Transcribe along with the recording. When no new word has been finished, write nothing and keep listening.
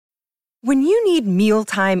When you need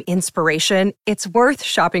mealtime inspiration, it's worth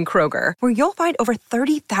shopping Kroger, where you'll find over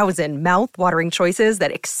 30,000 mouth-watering choices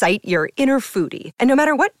that excite your inner foodie. And no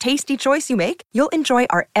matter what tasty choice you make, you'll enjoy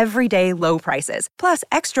our everyday low prices, plus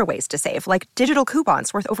extra ways to save, like digital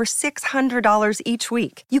coupons worth over $600 each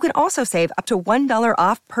week. You can also save up to $1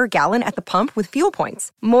 off per gallon at the pump with fuel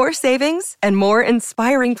points. More savings and more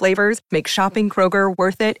inspiring flavors make shopping Kroger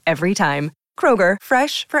worth it every time. Kroger,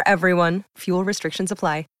 fresh for everyone. Fuel restrictions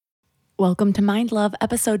apply. Welcome to Mind Love,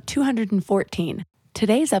 episode 214.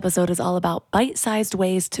 Today's episode is all about bite-sized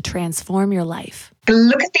ways to transform your life.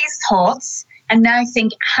 Look at these thoughts and now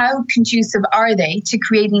think, how conducive are they to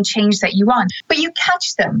creating change that you want? But you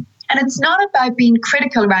catch them. And it's not about being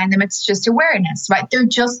critical around them. It's just awareness, right? They're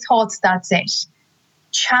just thoughts. That's it.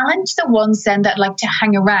 Challenge the ones then that like to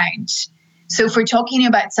hang around. So if we're talking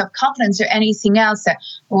about self-confidence or anything else, that,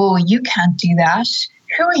 oh, you can't do that.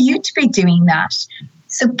 Who are you to be doing that?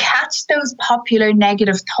 So catch those popular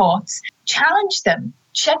negative thoughts, challenge them,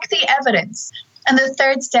 check the evidence. And the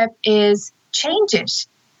third step is change it.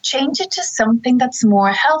 Change it to something that's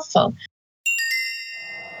more helpful.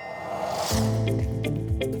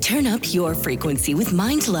 Turn up your frequency with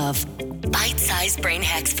Mind Love. Bite-sized brain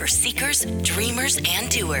hacks for seekers, dreamers, and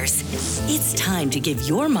doers. It's time to give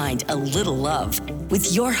your mind a little love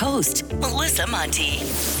with your host, Melissa Monti.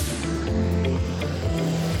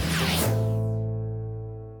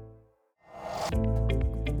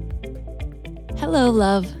 Hello,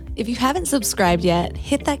 love. If you haven't subscribed yet,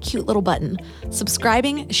 hit that cute little button.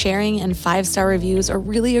 Subscribing, sharing, and 5-star reviews are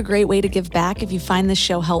really a great way to give back if you find this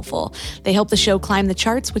show helpful. They help the show climb the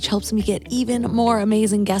charts, which helps me get even more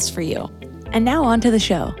amazing guests for you. And now on to the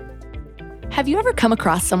show. Have you ever come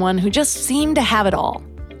across someone who just seemed to have it all?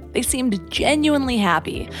 They seemed genuinely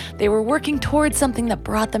happy. They were working towards something that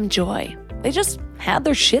brought them joy. They just had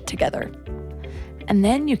their shit together. And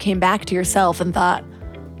then you came back to yourself and thought,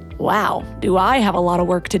 wow, do I have a lot of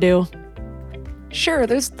work to do? Sure,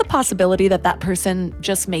 there's the possibility that that person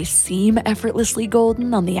just may seem effortlessly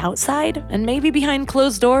golden on the outside, and maybe behind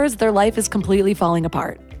closed doors, their life is completely falling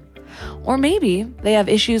apart. Or maybe they have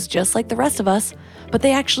issues just like the rest of us, but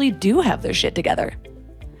they actually do have their shit together.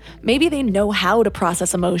 Maybe they know how to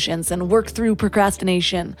process emotions and work through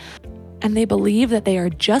procrastination, and they believe that they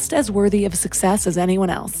are just as worthy of success as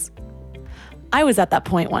anyone else. I was at that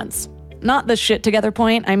point once. Not the shit together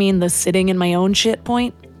point, I mean the sitting in my own shit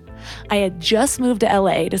point. I had just moved to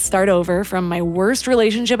LA to start over from my worst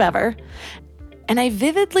relationship ever, and I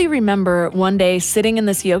vividly remember one day sitting in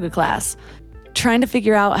this yoga class, trying to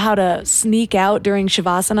figure out how to sneak out during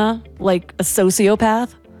Shavasana like a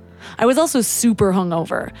sociopath. I was also super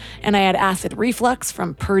hungover, and I had acid reflux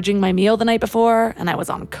from purging my meal the night before, and I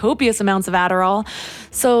was on copious amounts of Adderall,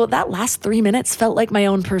 so that last 3 minutes felt like my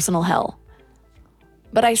own personal hell.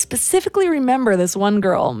 But I specifically remember this one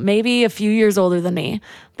girl, maybe a few years older than me,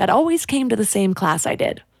 that always came to the same class I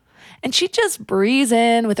did. And she'd just breeze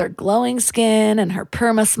in with her glowing skin and her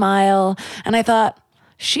perma smile, and I thought,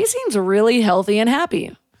 she seems really healthy and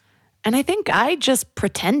happy. And I think I just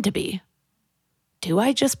pretend to be. Do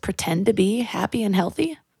I just pretend to be happy and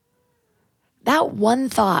healthy? That one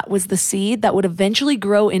thought was the seed that would eventually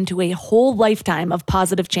grow into a whole lifetime of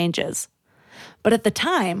positive changes. But at the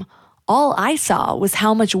time, all I saw was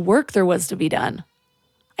how much work there was to be done.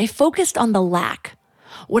 I focused on the lack,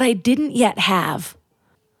 what I didn't yet have,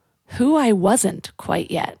 who I wasn't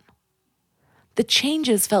quite yet. The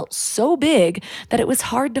changes felt so big that it was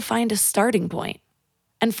hard to find a starting point.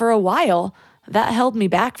 And for a while, that held me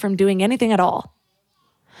back from doing anything at all.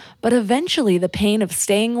 But eventually, the pain of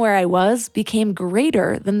staying where I was became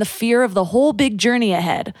greater than the fear of the whole big journey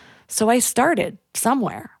ahead, so I started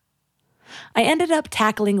somewhere. I ended up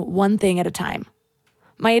tackling one thing at a time.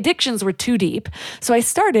 My addictions were too deep, so I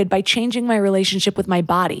started by changing my relationship with my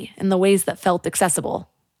body in the ways that felt accessible.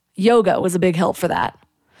 Yoga was a big help for that.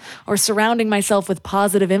 Or surrounding myself with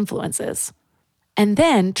positive influences. And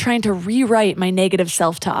then trying to rewrite my negative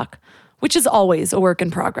self-talk, which is always a work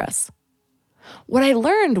in progress. What I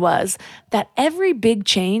learned was that every big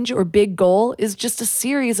change or big goal is just a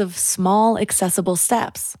series of small, accessible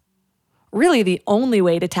steps. Really, the only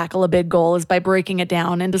way to tackle a big goal is by breaking it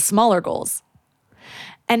down into smaller goals.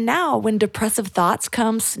 And now, when depressive thoughts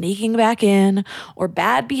come sneaking back in, or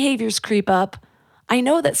bad behaviors creep up, I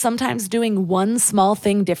know that sometimes doing one small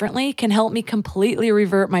thing differently can help me completely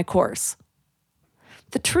revert my course.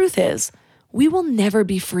 The truth is, we will never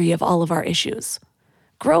be free of all of our issues.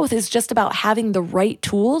 Growth is just about having the right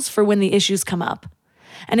tools for when the issues come up.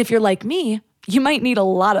 And if you're like me, you might need a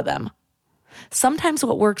lot of them. Sometimes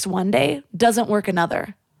what works one day doesn't work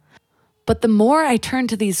another. But the more I turn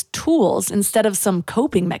to these tools instead of some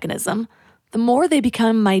coping mechanism, the more they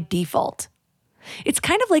become my default. It's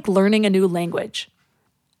kind of like learning a new language.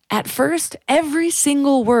 At first, every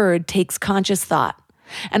single word takes conscious thought.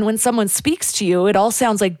 And when someone speaks to you, it all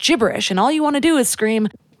sounds like gibberish, and all you want to do is scream,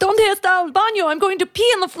 "Donde está el baño? I'm going to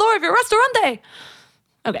pee on the floor of your restaurante."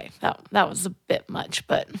 Okay, that was a bit much,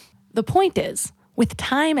 but the point is, with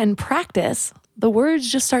time and practice, the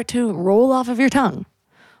words just start to roll off of your tongue.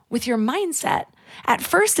 With your mindset, at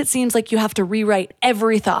first it seems like you have to rewrite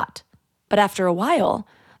every thought. But after a while,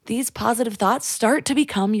 these positive thoughts start to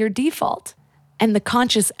become your default. And the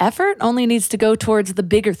conscious effort only needs to go towards the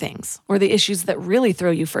bigger things or the issues that really throw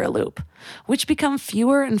you for a loop, which become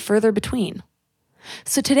fewer and further between.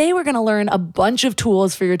 So today we're going to learn a bunch of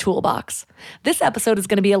tools for your toolbox. This episode is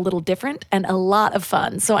going to be a little different and a lot of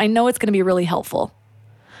fun, so I know it's going to be really helpful.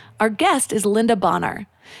 Our guest is Linda Bonar.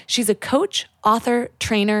 She's a coach, author,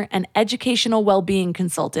 trainer, and educational well-being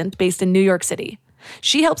consultant based in New York City.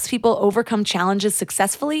 She helps people overcome challenges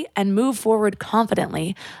successfully and move forward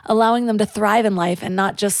confidently, allowing them to thrive in life and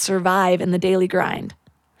not just survive in the daily grind.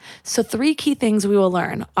 So 3 key things we will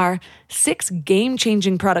learn are 6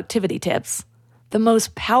 game-changing productivity tips, the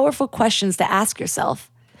most powerful questions to ask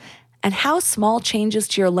yourself, and how small changes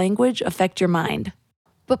to your language affect your mind.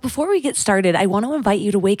 But before we get started, I want to invite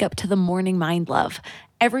you to wake up to the Morning Mind Love.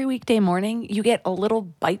 Every weekday morning, you get a little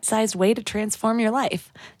bite-sized way to transform your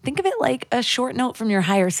life. Think of it like a short note from your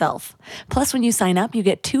higher self. Plus, when you sign up, you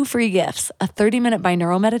get 2 free gifts, a 30-minute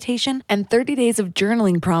binaural meditation and 30 days of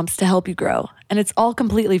journaling prompts to help you grow. And it's all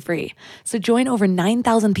completely free. So join over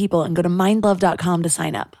 9,000 people and go to mindlove.com to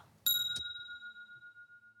sign up.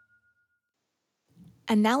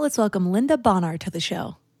 And now let's welcome Linda Bonar to the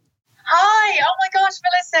show. Hi. Oh my gosh,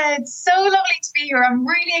 Melissa. It's so lovely to be here. I'm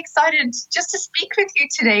really excited just to speak with you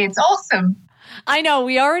today. It's awesome. I know.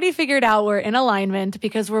 We already figured out we're in alignment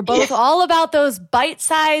because we're both all about those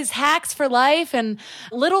bite-sized hacks for life and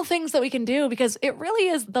little things that we can do, because it really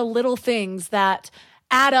is the little things that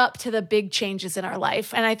add up to the big changes in our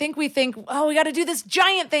life. And I think we think, oh, we got to do this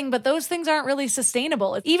giant thing, but those things aren't really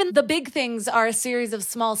sustainable. Even the big things are a series of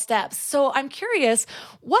small steps. So I'm curious,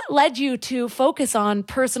 what led you to focus on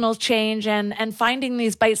personal change and finding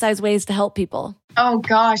these bite-sized ways to help people? Oh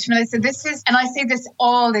gosh, Melissa, and I say this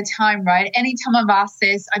all the time, right? Anytime I'm asked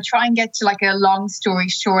this, I try and get to like a long story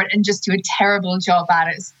short and just do a terrible job at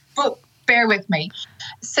it. But bear with me.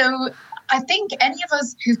 So I think any of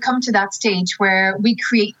us who've come to that stage where we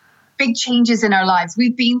create big changes in our lives,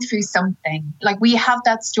 we've been through something. Like we have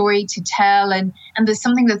that story to tell and there's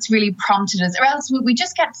something that's really prompted us, or else we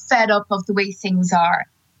just get fed up of the way things are.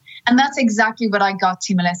 And that's exactly what I got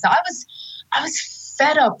to, Melissa. I was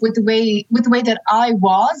fed up with the way that I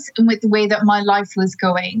was and with the way that my life was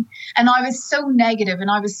going. And I was so negative and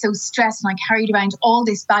I was so stressed, and I carried around all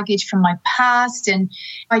this baggage from my past. And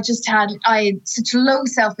I had such low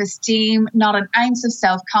self-esteem, not an ounce of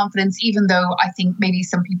self-confidence, even though I think maybe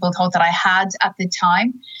some people thought that I had at the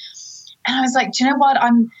time. And I was like, do you know what?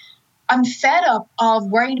 I'm fed up of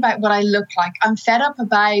worrying about what I look like. I'm fed up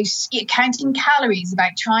about counting calories,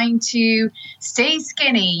 about trying to stay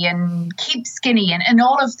skinny and keep skinny and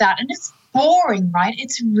all of that. And it's boring, right?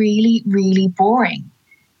 It's really, really boring.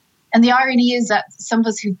 And the irony is that some of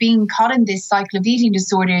us who've been caught in this cycle of eating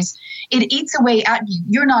disorders, it eats away at you.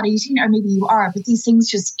 You're not eating, or maybe you are, but these things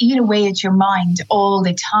just eat away at your mind all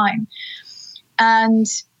the time. And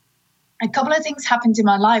a couple of things happened in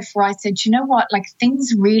my life where I said, you know what, like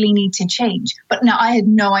things really need to change. But now I had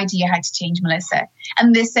no idea how to change, Melissa.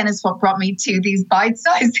 And this then is what brought me to these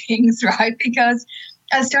bite-sized things, right? Because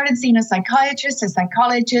I started seeing a psychiatrist, a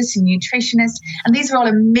psychologist, a nutritionist, and these were all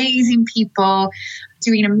amazing people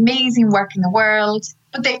doing amazing work in the world,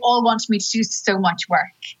 but they all wanted me to do so much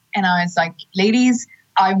work. And I was like, ladies,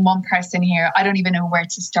 I'm one person here. I don't even know where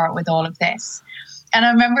to start with all of this. And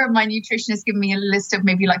I remember my nutritionist giving me a list of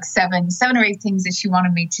maybe like seven or 8 things that she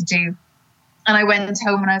wanted me to do. And I went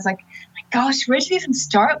home and I was like, my gosh, where do we even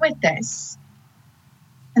start with this?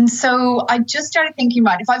 And so I just started thinking,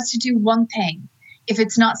 right, if I was to do one thing, if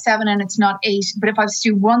it's not 7 and it's not 8, but if I was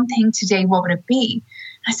to do one thing today, what would it be?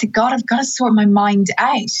 I said, God, I've got to sort my mind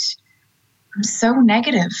out. I'm so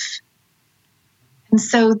negative. And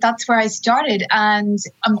so that's where I started. And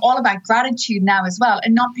I'm all about gratitude now as well.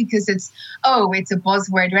 And not because it's a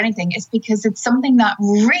buzzword or anything. It's because it's something that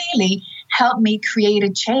really helped me create a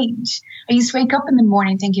change. I used to wake up in the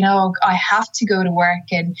morning thinking, oh, I have to go to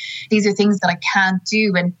work and these are things that I can't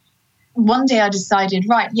do. And one day I decided,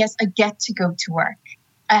 right, yes, I get to go to work.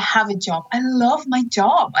 I have a job. I love my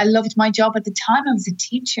job. I loved my job at the time. I was a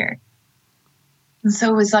teacher. And so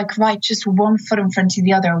it was like, right, just one foot in front of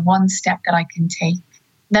the other, one step that I can take.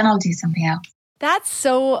 Then I'll do something else.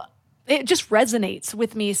 It just resonates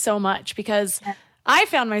with me so much because I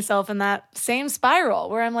found myself in that same spiral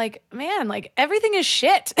where I'm like, man, like everything is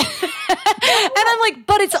shit. And I'm like,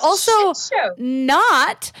 but it's also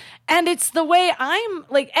not. And it's the way I'm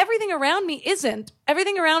like, everything around me isn't.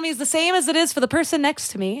 Everything around me is the same as it is for the person next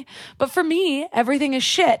to me. But for me, everything is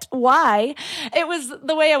shit. Why? It was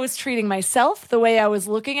the way I was treating myself, the way I was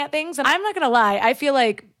looking at things. And I'm not going to lie. I feel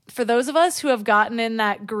like for those of us who have gotten in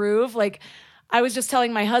that groove, like, I was just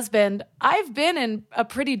telling my husband, I've been in a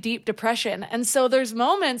pretty deep depression. And so there's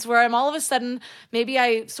moments where I'm all of a sudden, maybe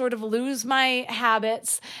I sort of lose my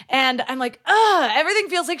habits and I'm like, everything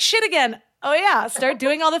feels like shit again. Oh yeah, start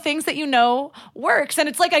doing all the things that you know works. And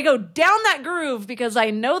it's like I go down that groove because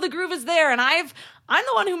I know the groove is there and I'm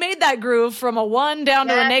the one who made that groove from a 1 down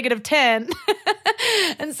to a -10.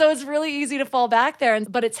 And so it's really easy to fall back there.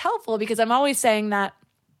 But it's helpful because I'm always saying that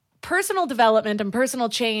personal development and personal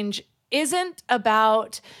change isn't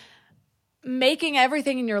about making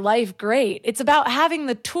everything in your life great. It's about having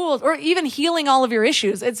the tools or even healing all of your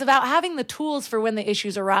issues. It's about having the tools for when the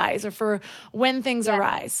issues arise or for when things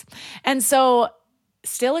arise. And so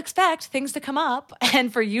still expect things to come up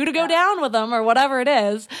and for you to go down with them or whatever it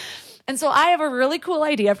is. And so I have a really cool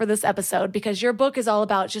idea for this episode because your book is all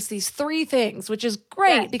about just these 3 things, which is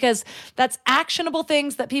great because that's actionable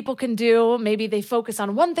things that people can do. Maybe they focus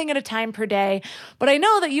on one thing at a time per day. But I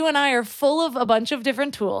know that you and I are full of a bunch of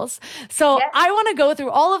different tools. So I want to go through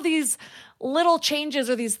all of these little changes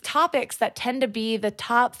or these topics that tend to be the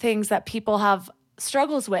top things that people have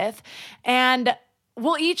struggles with. And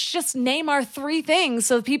we'll each just name our 3 things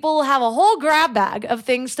so people will have a whole grab bag of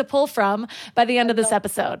things to pull from by the end of this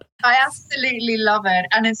episode. I absolutely love it.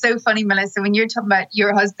 And it's so funny, Melissa, when you're talking about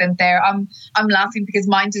your husband there, I'm laughing because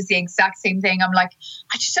mine does the exact same thing. I'm like,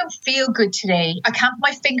 I just don't feel good today. I can't put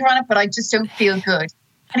my finger on it, but I just don't feel good.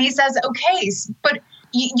 And he says, okay, but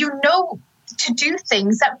you know to do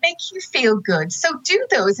things that make you feel good. So do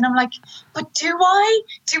those. And I'm like, but do I?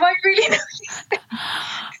 Do I really know these things?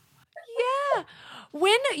 Yeah.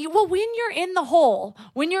 When you're in the hole,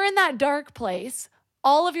 when you're in that dark place,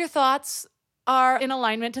 all of your thoughts are in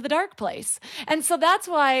alignment to the dark place. And so that's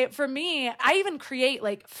why for me, I even create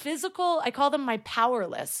like physical, I call them my power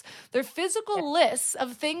lists. They're physical lists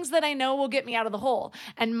of things that I know will get me out of the hole.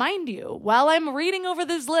 And mind you, while I'm reading over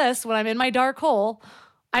this list, when I'm in my dark hole,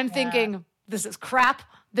 I'm thinking, this is crap.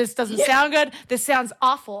 This doesn't sound good. This sounds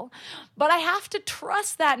awful. But I have to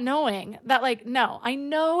trust that knowing that like, no, I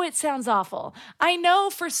know it sounds awful. I know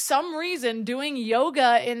for some reason doing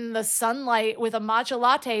yoga in the sunlight with a matcha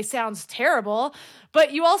latte sounds terrible,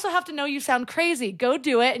 but you also have to know you sound crazy. Go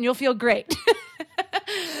do it and you'll feel great.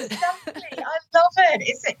 Exactly. I love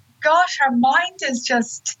it. Gosh, our mind is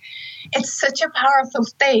just, it's such a powerful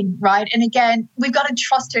thing, right? And again, we've got to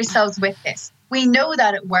trust ourselves with this. We know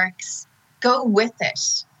that it works. Go with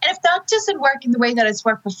it. And if that doesn't work in the way that it's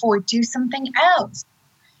worked before, do something else.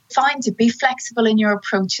 Find it. Be flexible in your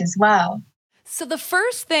approach as well. So the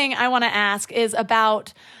first thing I want to ask is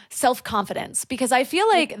about self-confidence, because I feel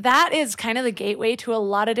like that is kind of the gateway to a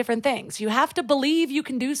lot of different things. You have to believe you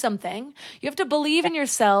can do something. You have to believe in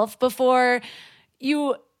yourself before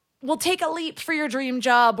you will take a leap for your dream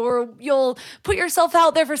job or you'll put yourself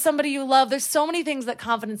out there for somebody you love. There's so many things that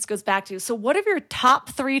confidence goes back to. So what are your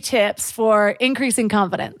top 3 tips for increasing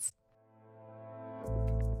confidence?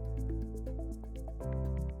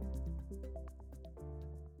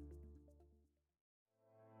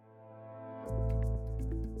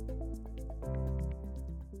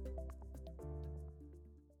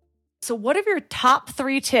 So what are your top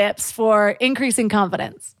 3 tips for increasing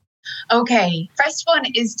confidence? Okay, first one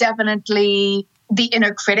is definitely the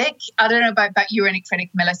inner critic. I don't know about your inner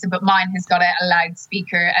critic, Melissa, but mine has got a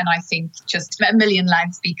loudspeaker and I think just a million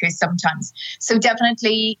loudspeakers sometimes. So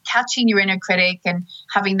definitely catching your inner critic and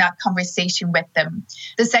having that conversation with them.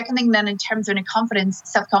 The second thing then in terms of inner confidence,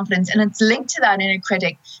 self-confidence, and it's linked to that inner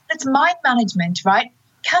critic, it's mind management, right?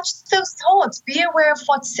 Catch those thoughts. Be aware of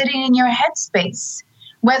what's sitting in your headspace.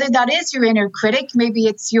 Whether that is your inner critic, maybe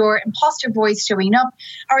it's your imposter voice showing up,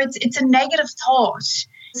 or it's a negative thought.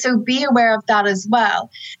 So be aware of that as well.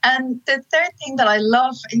 And the third thing that I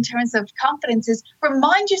love in terms of confidence is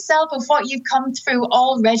remind yourself of what you've come through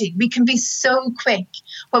already. We can be so quick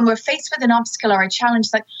when we're faced with an obstacle or a challenge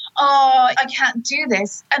like, oh, I can't do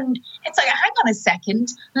this. And it's like, hang on a second.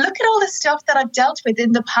 Look at all the stuff that I've dealt with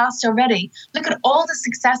in the past already. Look at all the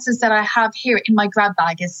successes that I have here in my grab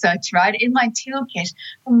bag as such, right? In my toolkit.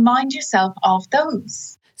 Remind yourself of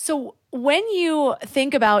those. So when you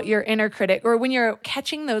think about your inner critic or when you're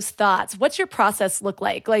catching those thoughts, what's your process look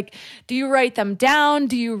like? Like, do you write them down?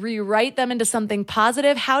 Do you rewrite them into something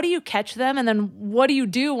positive? How do you catch them? And then what do you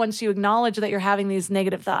do once you acknowledge that you're having these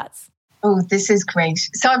negative thoughts? Oh, this is great.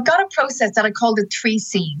 So I've got a process that I call the 3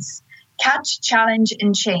 C's: catch, challenge,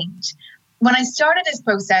 and change. When I started this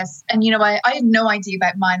process, and I had no idea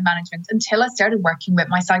about mind management until I started working with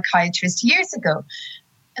my psychiatrist years ago.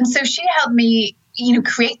 And so she helped me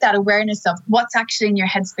create that awareness of what's actually in your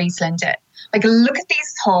headspace, Linda. Like, look at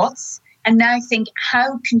these thoughts and now think,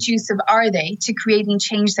 how conducive are they to creating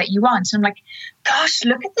change that you want? And I'm like, gosh,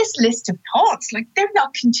 look at this list of thoughts. Like, they're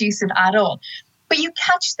not conducive at all. But you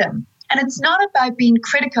catch them. And it's not about being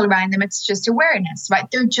critical around them. It's just awareness, right?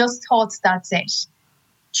 They're just thoughts. That's it.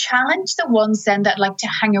 Challenge the ones then that like to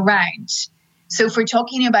hang around. So if we're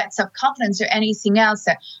talking about self-confidence or anything else,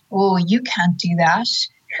 that, oh, you can't do that.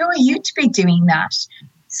 Who are you to be doing that?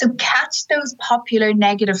 So catch those popular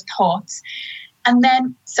negative thoughts and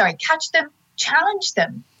then, catch them, challenge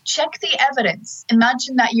them, check the evidence.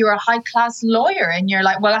 Imagine that you're a high-class lawyer and you're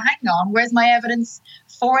like, well, hang on, where's my evidence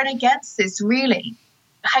for and against this really?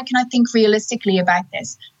 How can I think realistically about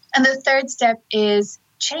this? And the third step is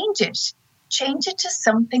change it. Change it to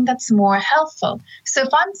something that's more helpful. So if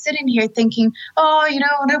I'm sitting here thinking, oh,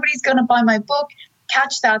 nobody's going to buy my book,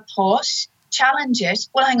 catch that thought, challenge it.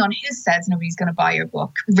 Well, hang on, who says nobody's going to buy your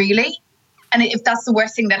book? Really? And if that's the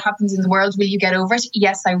worst thing that happens in the world, will you get over it?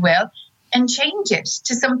 Yes, I will. And change it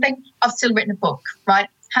to something, I've still written a book, right?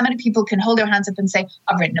 How many people can hold their hands up and say,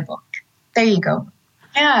 I've written a book? There you go.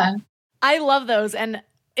 Yeah. I love those. And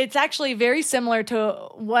it's actually very similar to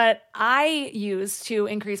what I use to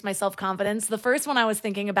increase my self-confidence. The first one I was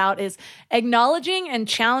thinking about is acknowledging and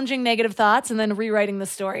challenging negative thoughts and then rewriting the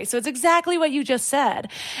story. So it's exactly what you just said.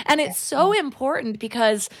 And it's so important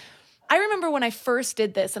because I remember when I first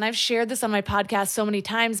did this, and I've shared this on my podcast so many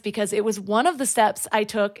times because it was one of the steps I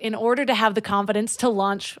took in order to have the confidence to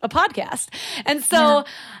launch a podcast. And so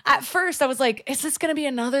at first I was like, is this going to be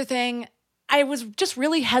another thing? I was just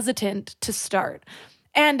really hesitant to start.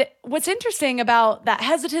 And what's interesting about that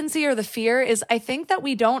hesitancy or the fear is I think that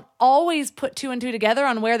we don't always put 2 and 2 together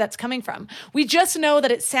on where that's coming from. We just know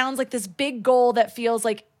that it sounds like this big goal that feels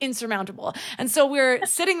like insurmountable. And so we're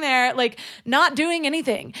sitting there like not doing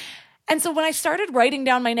anything. And so when I started writing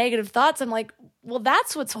down my negative thoughts, I'm like, well,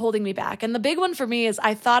 that's what's holding me back. And the big one for me is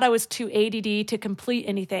I thought I was too ADD to complete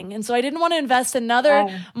anything. And so I didn't want to invest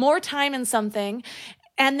more time in something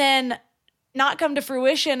and then not come to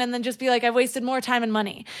fruition and then just be like, I've wasted more time and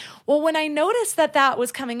money. Well, when I noticed that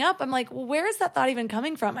was coming up, I'm like, well, where is that thought even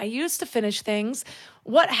coming from? I used to finish things.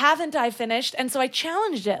 What haven't I finished? And so I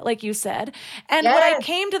challenged it, like you said. And what I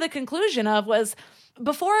came to the conclusion of was,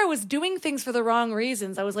 before I was doing things for the wrong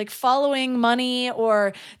reasons. I was like following money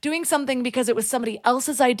or doing something because it was somebody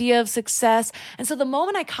else's idea of success. And so the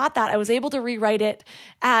moment I caught that, I was able to rewrite it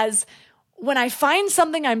as, when I find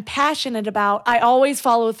something I'm passionate about, I always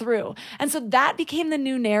follow through. And so that became the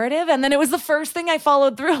new narrative. And then it was the first thing I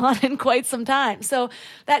followed through on in quite some time. So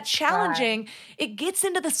that challenging, it gets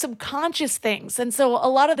into the subconscious things. And so a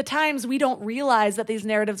lot of the times we don't realize that these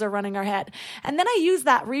narratives are running our head. And then I use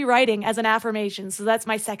that rewriting as an affirmation. So that's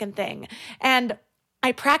my second thing. And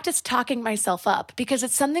I practice talking myself up because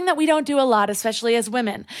it's something that we don't do a lot, especially as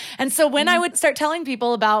women. And so when I would start telling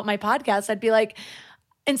people about my podcast, I'd be like,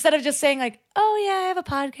 instead of just saying like, oh yeah, I have a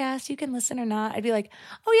podcast, you can listen or not, I'd be like,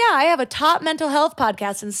 oh yeah, I have a top mental health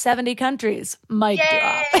podcast in 70 countries. Mic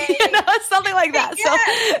drop. Something like that.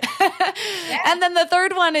 So, and then the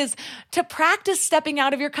third one is to practice stepping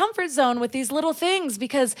out of your comfort zone with these little things,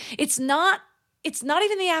 because it's not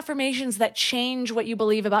even the affirmations that change what you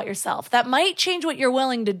believe about yourself. That might change what you're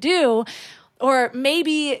willing to do, or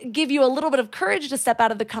maybe give you a little bit of courage to step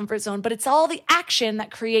out of the comfort zone, but it's all the action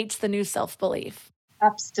that creates the new self-belief.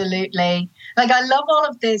 Absolutely. Like, I love all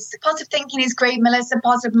of this. Positive thinking is great, Melissa.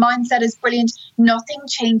 Positive mindset is brilliant. Nothing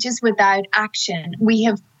changes without action. We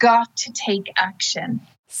have got to take action.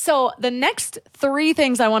 So the next 3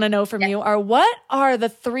 things I want to know from you are, what are the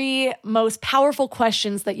 3 most powerful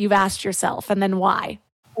questions that you've asked yourself, and then why?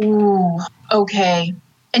 Ooh, okay.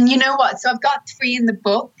 And you know what? So I've got 3 in the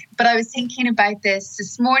book, but I was thinking about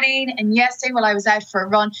this morning and yesterday while I was out for a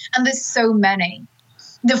run, and there's so many.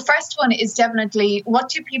 The first one is definitely, what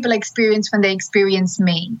do people experience when they experience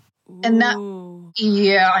me? And that,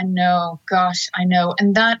 I know. Gosh, I know.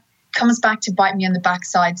 And that comes back to bite me on the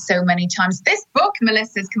backside so many times. This book,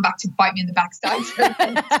 Melissa, has come back to bite me on the backside so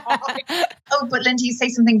many times. Oh, but Linda, you say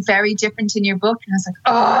something very different in your book. And I was like,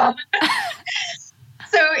 oh.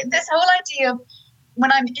 So this whole idea of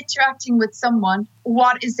when I'm interacting with someone,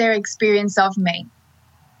 what is their experience of me?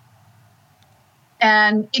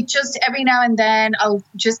 And it just every now and then I'll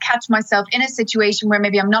just catch myself in a situation where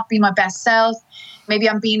maybe I'm not being my best self. Maybe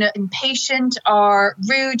I'm being impatient or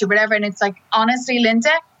rude or whatever. And it's like, honestly,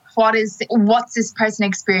 Linda, what's this person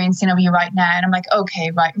experiencing of you right now? And I'm like,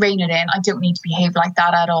 okay, right, rein it in. I don't need to behave like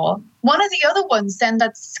that at all. One of the other ones then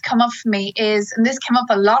that's come up for me is, and this came up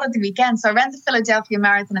a lot at the weekend. So I ran the Philadelphia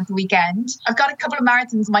Marathon at the weekend. I've got a couple of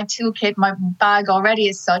marathons in my toolkit, my bag already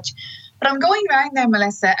as such. But I'm going around there,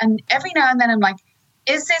 Melissa, and every now and then I'm like,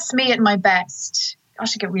 is this me at my best?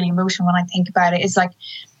 Gosh, I get really emotional when I think about it. It's like,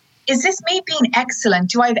 is this me being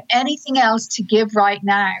excellent? Do I have anything else to give right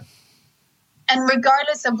now? And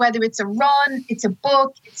regardless of whether it's a run, it's a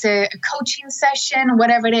book, it's a coaching session,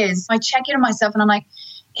 whatever it is, I check in on myself and I'm like,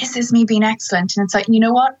 is this me being excellent? And it's like, you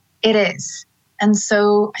know what? It is. And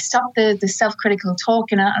so I stop the self-critical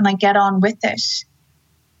talk and I get on with it.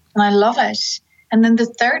 And I love it. And then the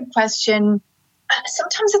third question,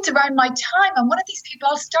 sometimes it's around my time. I'm one of these people,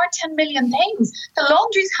 I'll start 10 million things. The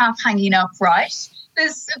laundry's half hanging up, right?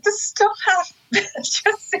 There's the stuff half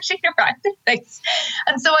just sitting around the place.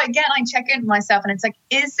 And so again, I check in with myself and it's like,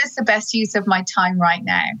 is this the best use of my time right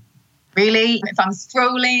now? Really? If I'm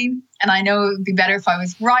scrolling, and I know it would be better if I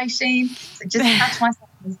was writing, so just catch myself,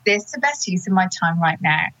 is this the best use of my time right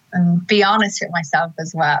now? And be honest with myself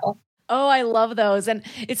as well. Oh, I love those. And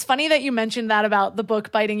it's funny that you mentioned that about the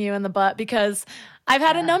book biting you in the butt, because I've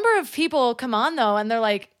had a number of people come on though, and they're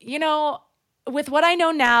like, you know, with what I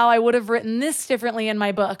know now, I would have written this differently in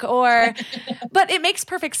my book. But it makes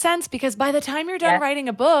perfect sense, because by the time you're done writing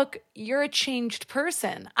a book, you're a changed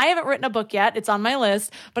person. I haven't written a book yet. It's on my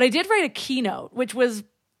list, but I did write a keynote, which was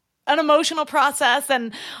an emotional process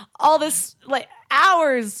and all this like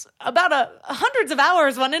hours, about hundreds of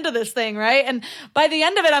hours went into this thing, right? And by the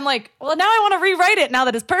end of it, I'm like, well, now I want to rewrite it now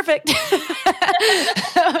that it's perfect.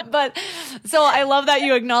 But so I love that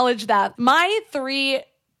you acknowledge that. My 3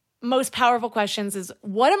 most powerful questions is,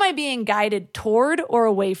 what am I being guided toward or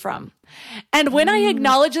away from? And when I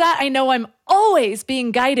acknowledge that, I know I'm always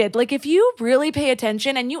being guided. Like if you really pay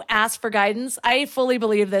attention and you ask for guidance, I fully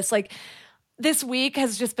believe this. Like this week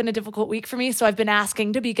has just been a difficult week for me. So I've been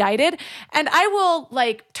asking to be guided, and I will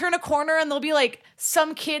like turn a corner and there'll be like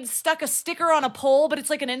some kid stuck a sticker on a pole, but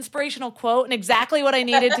it's like an inspirational quote and exactly what I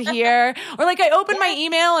needed to hear. Or like I opened my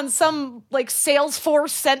email and some like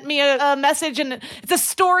Salesforce sent me a message and it's a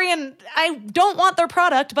story and I don't want their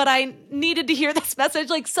product, but I needed to hear this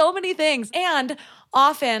message. Like so many things. And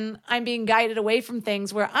often I'm being guided away from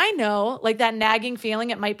things where I know, like that nagging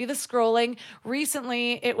feeling, it might be the scrolling.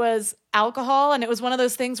 Recently, it was alcohol. And it was one of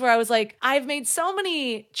those things where I was like, I've made so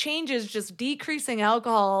many changes just decreasing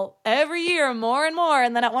alcohol every year more and more.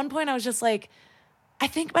 And then at one point I was just like, I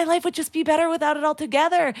think my life would just be better without it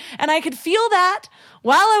altogether. And I could feel that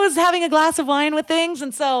while I was having a glass of wine with things.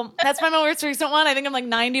 And so that's my most recent one. I think I'm like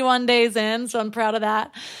 91 days in. So I'm proud of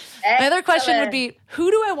that. Excellent. My other question would be, who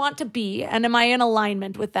do I want to be? And am I in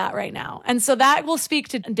alignment with that right now? And so that will speak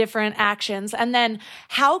to different actions. And then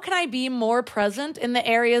how can I be more present in the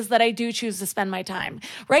areas that I do choose to spend my time?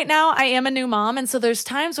 Right now, I am a new mom. And so there's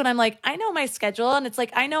times when I'm like, I know my schedule. And it's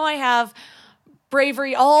like, I know I have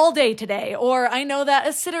Bravery all day today, or I know that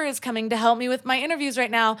a sitter is coming to help me with my interviews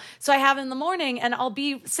right now. So I have in the morning and I'll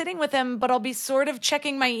be sitting with him, but I'll be sort of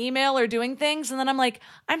checking my email or doing things. And then I'm like,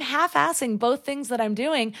 I'm half-assing both things that I'm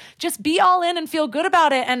doing. Just be all in and feel good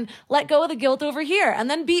about it and let go of the guilt over here, and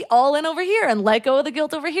then be all in over here and let go of the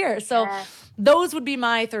guilt over here. So those would be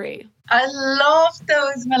my 3. I love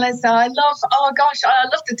those, Melissa. I love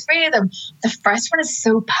the 3 of them. The first one is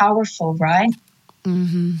so powerful, right?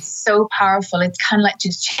 Mm-hmm. So powerful. It's kind of like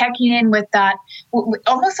just checking in with that,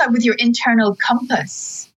 almost like with your internal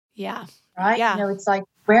compass. Yeah. Right? Yeah. You know, it's like,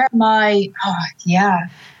 where am I? Oh, yeah.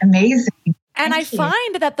 Amazing. And I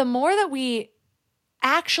find that the more that we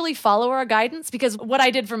actually follow our guidance, because what I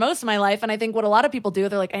did for most of my life, and I think what a lot of people do,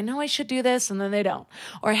 they're like, I know I should do this, and then they don't.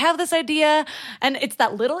 Or I have this idea, and it's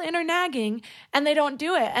that little inner nagging, and they don't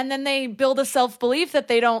do it. And then they build a self-belief that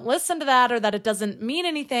they don't listen to that, or that it doesn't mean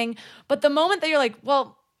anything. But the moment that you're like,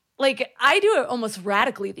 well, like I do it almost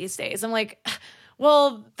radically these days. I'm like,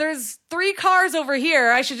 well, there's 3 cars over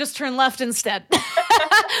here. I should just turn left instead.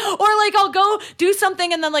 Or like I'll go do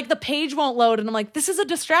something and then like the page won't load. And I'm like, this is a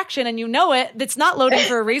distraction and you know it. It's not loading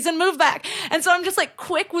for a reason. Move back. And so I'm just like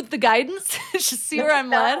quick with the guidance. Just see where I'm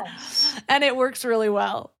led. And it works really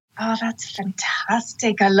well. Oh, that's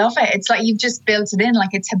fantastic. I love it. It's like you've just built it in,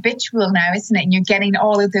 like it's habitual now, isn't it? And you're getting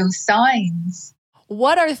all of those signs.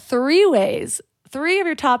 What are 3 ways, 3 of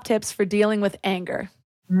your top tips for dealing with anger?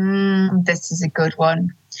 This is a good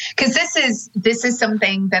one. Because this is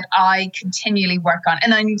something that I continually work on.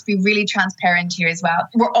 And I need to be really transparent here as well.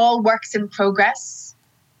 We're all works in progress.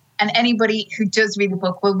 And anybody who does read the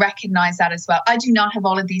book will recognize that as well. I do not have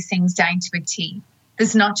all of these things down to a T.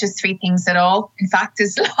 There's not just 3 things at all. In fact,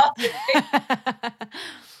 there's lots of things.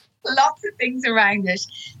 Lots of things around it.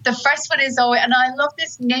 The first one is always, and I love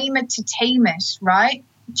this, name it to tame it, right?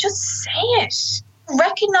 Just say it.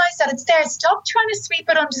 Recognize that it's there. Stop trying to sweep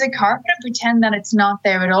it under the carpet and pretend that it's not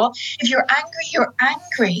there at all. If you're angry, you're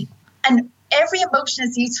angry. And every emotion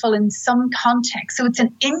is useful in some context. So it's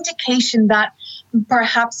an indication that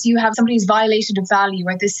perhaps you have somebody who's violated a value,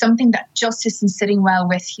 or there's something that just isn't sitting well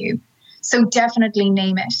with you. So definitely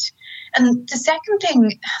name it. And the second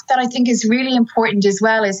thing that I think is really important as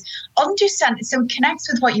well is understand. So it connects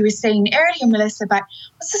with what you were saying earlier, Melissa, about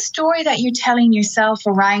what's the story that you're telling yourself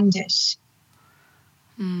around it?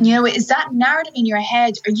 You know, is that narrative in your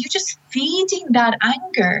head? Are you just feeding that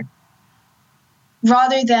anger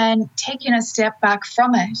rather than taking a step back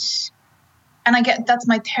from it? And I get that's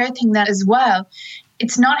my third thing that as well.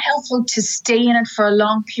 It's not helpful to stay in it for a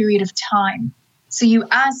long period of time. So you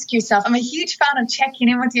ask yourself, I'm a huge fan of checking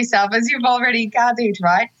in with yourself, as you've already gathered,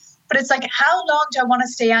 right? But it's like, how long do I want to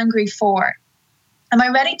stay angry for? Am I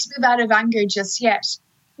ready to move out of anger just yet?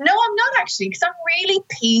 No, I'm not actually, because I'm really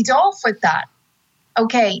peed off with that.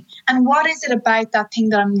 Okay, and what is it about that thing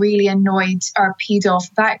that I'm really annoyed or peed off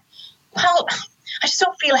about? Well, I just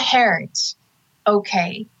don't feel heard.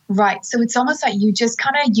 Okay, right. So it's almost like you just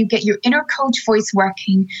you get your inner coach voice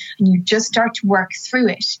working and you just start to work through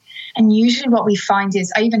it. And usually what we find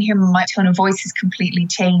is, I even hear my tone of voice is completely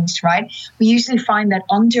changed, right? We usually find that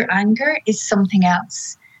under anger is something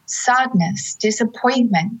else. Sadness,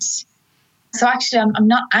 disappointment. So actually, I'm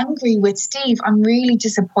not angry with Steve. I'm really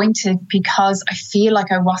disappointed because I feel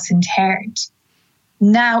like I wasn't heard.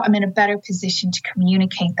 Now I'm in a better position to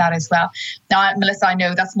communicate that as well. Now, Melissa, I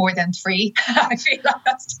know that's more than 3. I feel like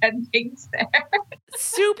that's 10 things there.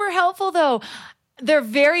 Super helpful, though. They're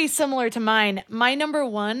very similar to mine. My number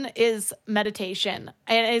 1 is meditation.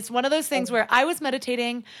 And it's one of those things where I was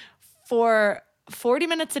meditating for 40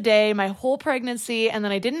 minutes a day, my whole pregnancy. And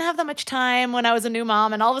then I didn't have that much time when I was a new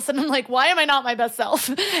mom. And all of a sudden I'm like, why am I not my best self?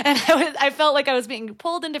 And I felt like I was being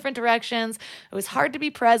pulled in different directions. It was hard to be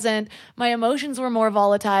present. My emotions were more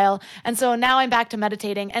volatile. And so now I'm back to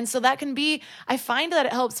meditating. And so that can be, I find that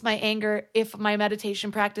it helps my anger if my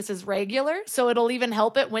meditation practice is regular. So it'll even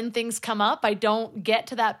help it when things come up. I don't get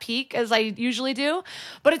to that peak as I usually do,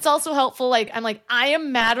 but it's also helpful. Like, I'm like, I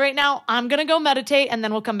am mad right now. I'm going to go meditate and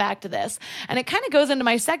then we'll come back to this. And it kind of goes into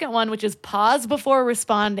my second one, which is pause before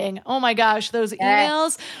responding. Oh my gosh, those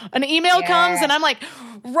emails. An email comes and I'm like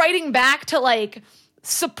writing back to like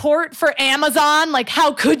support for Amazon. Like,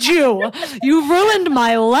 how could you? You ruined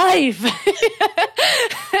my life.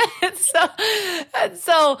 and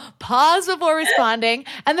so pause before responding.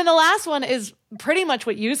 And then the last one is pretty much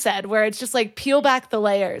what you said, where it's just like peel back the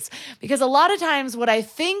layers. Because a lot of times what I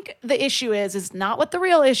think the issue is not what the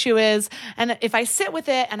real issue is. And if I sit with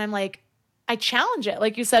it and I'm like, I challenge it,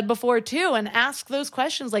 like you said before too, and ask those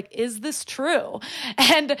questions like, is this true?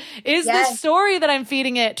 And is this story that I'm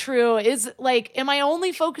feeding it true? Is like, am I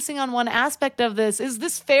only focusing on one aspect of this? Is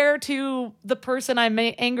this fair to the person I'm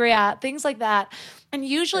angry at? Things like that. And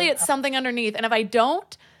usually it's something underneath. And if I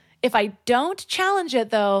don't challenge it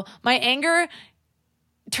though, my anger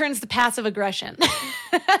turns to passive aggression.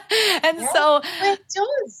 So it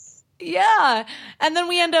does. Yeah. And then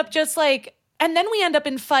we end up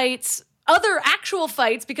in fights, other actual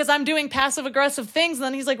fights, because I'm doing passive aggressive things. And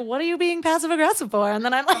then he's like, what are you being passive aggressive for? And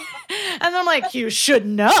then I'm like, you should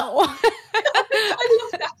know. I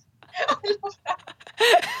love that.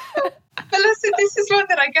 Melissa, this is one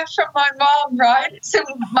that I get from my mom, right? So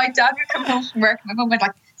my dad would come home from work and my mom would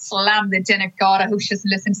like slam the dinner. God, I hope she doesn't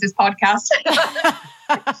listen to this podcast.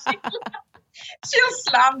 She'll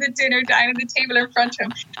slam the dinner down on the table in front of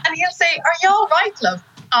him. And he'll say, are you all right, love?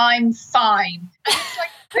 I'm fine. And it's like,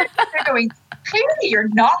 they're going, clearly you're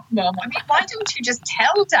not, Mum. I mean, why don't you just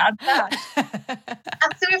tell Dad that?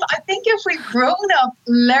 And so I think if we've grown up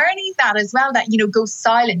learning that as well, that, go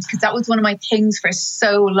silent, because that was one of my things for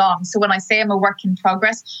so long. So when I say I'm a work in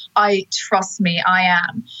progress, trust me, I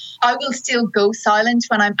am. I will still go silent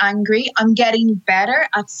when I'm angry. I'm getting better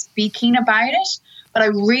at speaking about it. But I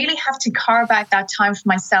really have to carve out that time for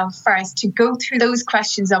myself first to go through those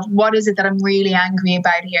questions of what is it that I'm really angry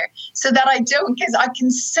about here, so that I don't, because I can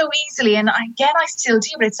so easily, and again, I still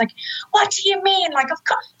do, but it's like, what do you mean? Like, of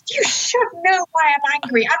course, you should know why I'm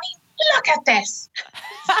angry. I mean, look at this.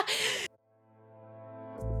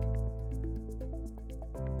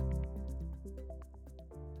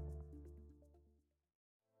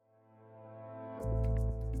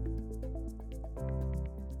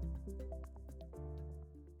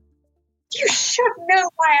 should know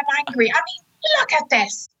why I'm angry. I mean, look at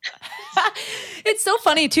this. It's so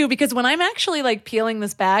funny too, because when I'm actually like peeling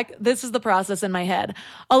this back, this is the process in my head.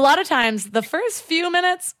 A lot of times, the first few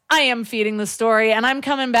minutes, I am feeding the story and I'm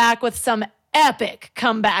coming back with some epic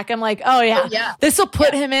comeback. I'm like, oh yeah. This will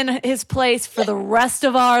put him in his place for the rest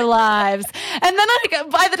of our lives. And then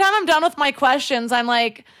by the time I'm done with my questions, I'm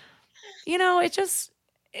like,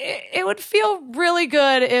 it would feel really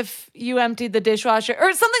good if you emptied the dishwasher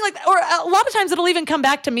or something like that. Or a lot of times it'll even come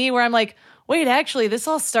back to me where I'm like, wait, actually, this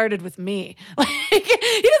all started with me. Like, he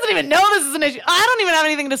doesn't even know this is an issue. I don't even have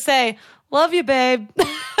anything to say. Love you, babe.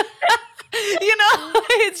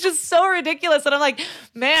 It's just so ridiculous. And I'm like,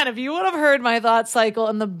 man, if you would have heard my thought cycle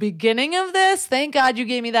in the beginning of this, thank God you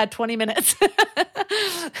gave me that 20 minutes. Melissa,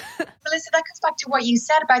 that comes back to what you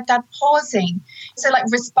said about that pausing. So like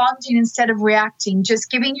responding instead of reacting, just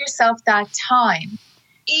giving yourself that time.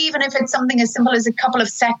 Even if it's something as simple as a couple of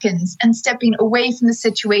seconds and stepping away from the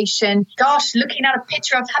situation. Gosh, looking at a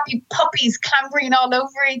picture of happy puppies clambering all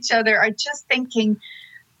over each other, or just thinking,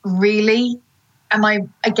 really? Am I,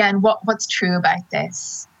 again, what's true about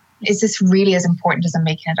this? Is this really as important as I'm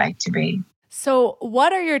making it out to be? So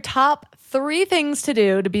what are your top 3 things to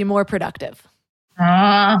do to be more productive?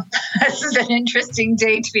 This is an interesting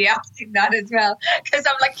day to be asking that as well. Because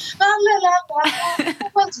I'm like,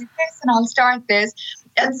 we'll do this and I'll start this.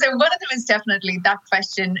 And so one of them is definitely that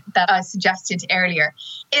question that I suggested earlier.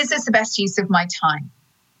 Is this the best use of my time?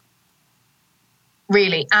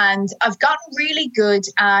 Really. And I've gotten really good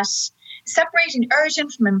at separating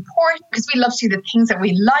urgent from important, because we love to do the things that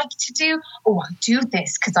we like to do. Oh, I'll do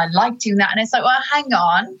this because I like doing that. And it's like, well, hang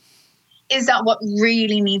on. Is that what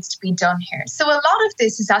really needs to be done here? So a lot of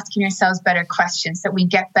this is asking yourselves better questions that we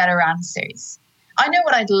get better answers. I know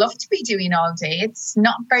what I'd love to be doing all day. It's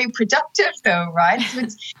not very productive though, right? So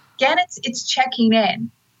it's checking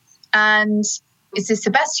in. And is this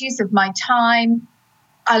the best use of my time?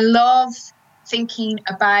 I love thinking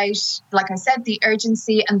about, like I said, the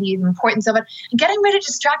urgency and the importance of it and getting rid of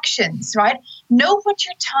distractions, right? Know what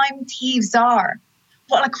your time thieves are.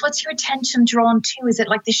 What's your attention drawn to? Is it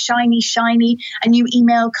like the shiny, a new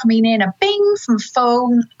email coming in, a bing from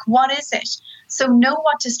phone? What is it? So know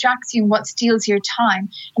what distracts you and what steals your time,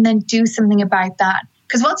 and then do something about that.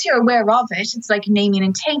 Because once you're aware of it, it's like naming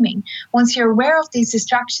and taming. Once you're aware of these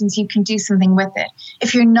distractions, you can do something with it.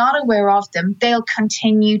 If you're not aware of them, they'll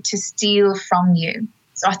continue to steal from you.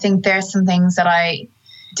 So I think there's some things that I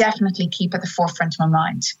definitely keep at the forefront of my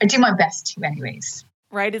mind. I do my best to anyways.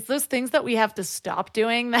 Right? It's those things that we have to stop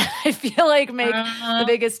doing that I feel like make the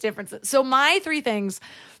biggest difference. So my 3 things,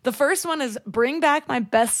 the first one is bring back my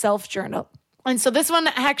best self journal. And so this one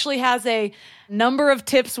actually has a number of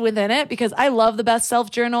tips within it because I love the Best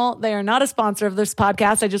Self Journal. They are not a sponsor of this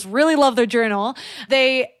podcast. I just really love their journal.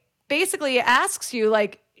 They basically asks you,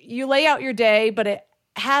 like, you lay out your day, but it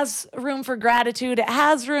has room for gratitude. It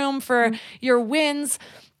has room for your wins.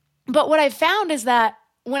 But what I found is that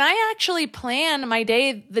when I actually plan my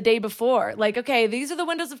day the day before, like, okay, these are the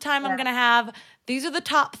windows of time I'm going to have. These are the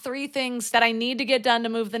top 3 things that I need to get done to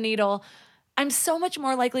move the needle. I'm so much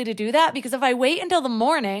more likely to do that because if I wait until the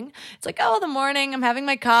morning, it's like, oh, the morning, I'm having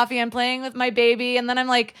my coffee, I'm playing with my baby. And then I'm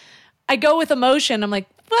like, I go with emotion. I'm like,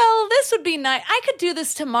 well, this would be nice. I could do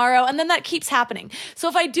this tomorrow. And then that keeps happening. So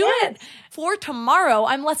if I do it for tomorrow,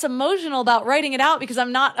 I'm less emotional about writing it out because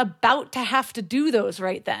I'm not about to have to do those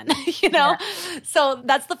right then, So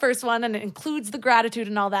that's the first one. And it includes the gratitude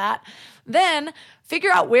and all that. Then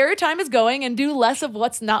figure out where your time is going and do less of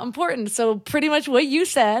what's not important. So pretty much what you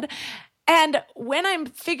said. And when I'm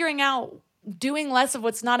figuring out doing less of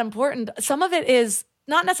what's not important, some of it is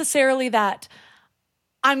not necessarily that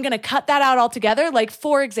I'm going to cut that out altogether. Like,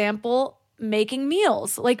 for example, making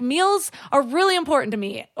meals. Like, meals are really important to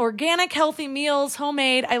me. Organic, healthy meals,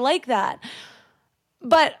 homemade, I like that.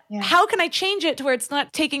 But how can I change it to where it's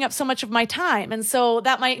not taking up so much of my time? And so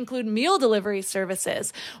that might include meal delivery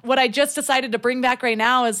services. What I just decided to bring back right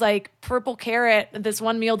now is like Purple Carrot, this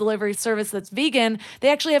one meal delivery service that's vegan. They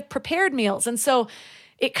actually have prepared meals. And so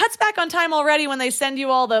it cuts back on time already when they send you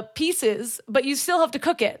all the pieces, but you still have to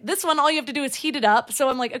cook it. This one, all you have to do is heat it up. So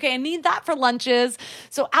I'm like, okay, I need that for lunches.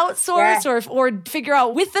 So outsource or figure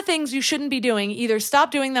out with the things you shouldn't be doing, either stop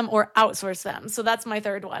doing them or outsource them. So that's my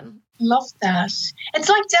third one. Love that. It's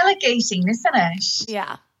like delegating, isn't it?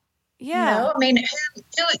 Yeah. Yeah. You know, I mean, who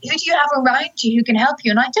do you have around you who can help you?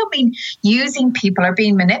 And I don't mean using people or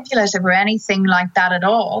being manipulative or anything like that at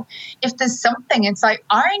all. If there's something, it's like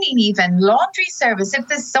ironing, even laundry service. If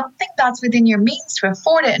there's something that's within your means to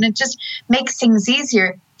afford it and it just makes things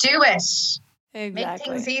easier, do it. Exactly. Make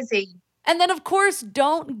things easy. And then, of course,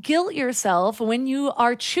 don't guilt yourself when you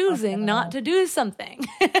are choosing not to do something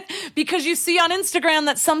because you see on Instagram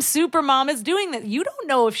that some super mom is doing that. You don't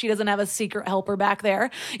know if she doesn't have a secret helper back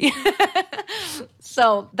there.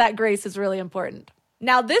 So that grace is really important.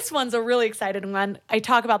 Now, this one's a really exciting one. I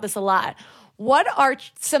talk about this a lot. What are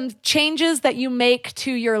some changes that you make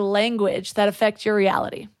to your language that affect your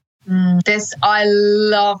reality? I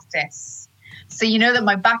love this. So you know that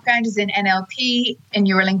my background is in NLP, in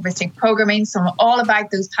neurolinguistic programming. So I'm all about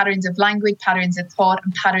those patterns of language, patterns of thought,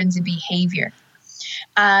 and patterns of behavior.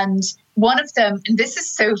 And one of them, and this is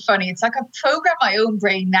so funny, it's like I program my own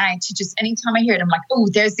brain now to just, anytime I hear it, I'm like, oh,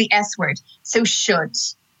 there's the S word. So should.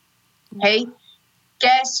 Okay.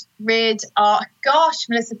 Get rid of, gosh,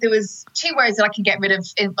 Melissa, there was 2 words that I can get rid of.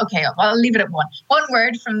 Okay, I'll leave it at one. One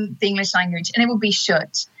word from the English language, and it will be should.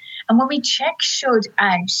 And when we check should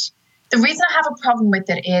out, the reason I have a problem with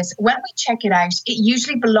it is when we check it out, it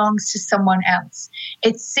usually belongs to someone else.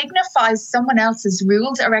 It signifies someone else's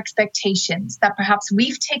rules or expectations that perhaps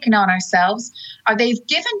we've taken on ourselves or they've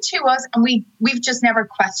given to us and we've just never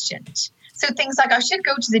questioned. So things like, I should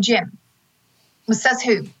go to the gym. Well, says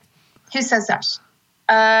who? Who says that?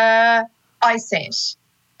 I say it.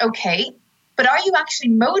 Okay. But are you actually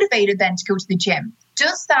motivated then to go to the gym?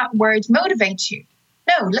 Does that word motivate you?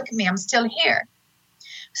 No, look at me. I'm still here.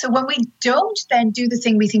 So when we don't then do the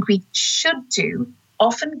thing we think we should do,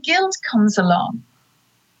 often guilt comes along.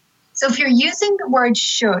 So if you're using the word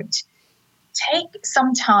should, take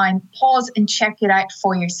some time, pause and check it out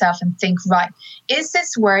for yourself and think, right, is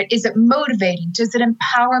this word, is it motivating? Does it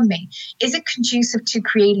empower me? Is it conducive to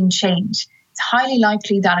creating change? It's highly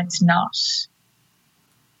likely that it's not.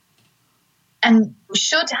 And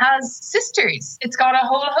should has sisters. It's got a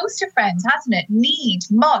whole host of friends, hasn't it? Need,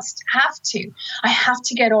 must, have to. I have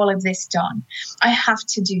to get all of this done. I have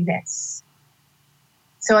to do this.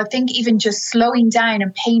 So I think even just slowing down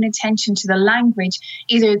and paying attention to the language,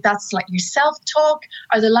 either that's like your self-talk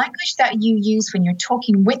or the language that you use when you're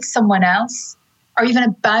talking with someone else or even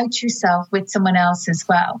about yourself with someone else as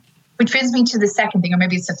well. Which brings me to the second thing, or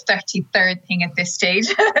maybe it's the 33rd thing at this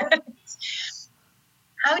stage.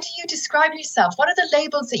 How do you describe yourself? What are the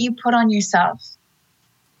labels that you put on yourself?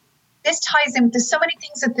 This ties in, there's so many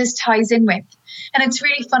things that this ties in with. And it's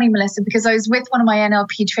really funny, Melissa, because I was with one of my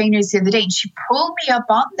NLP trainers the other day and she pulled me up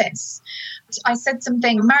on this. I said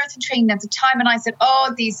something, marathon training at the time, and I said,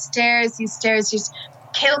 oh, these stairs just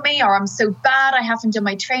kill me, or I'm so bad, I haven't done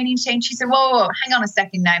my training today. And she said, whoa, hang on a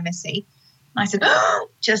second now, Missy. And I said, oh,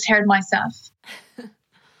 just heard myself.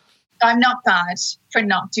 I'm not bad for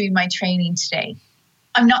not doing my training today.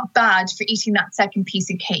 I'm not bad for eating that second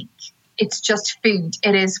piece of cake. It's just food.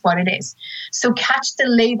 It is what it is. So catch the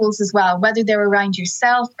labels as well, whether they're around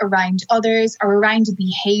yourself, around others, or around the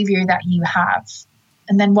behavior that you have.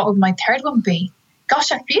 And then what would my third one be?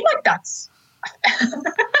 Gosh, I feel like that's...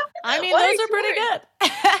 I mean, those are pretty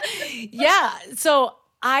good. Yeah. So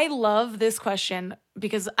I love this question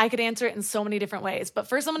because I could answer it in so many different ways. But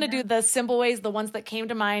first, I'm going to do the simple ways, the ones that came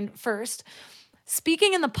to mind first.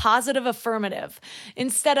 Speaking in the positive affirmative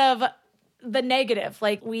instead of the negative.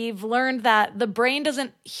 Like we've learned that the brain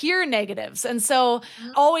doesn't hear negatives. And so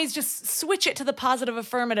always just switch it to the positive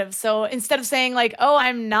affirmative. So instead of saying like, oh,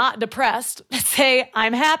 I'm not depressed, say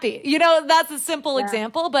I'm happy. You know, that's a simple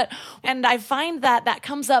example. And I find that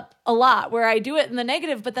comes up a lot where I do it in the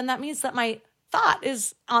negative, but then that means that my thought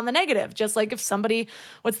is on the negative. Just like if somebody,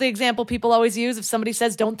 what's the example people always use? If somebody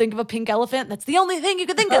says, don't think of a pink elephant, that's the only thing you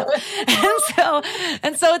could think of.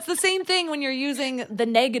 and so it's the same thing when you're using the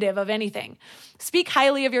negative of anything. Speak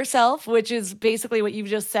highly of yourself, which is basically what you've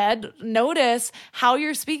just said. Notice how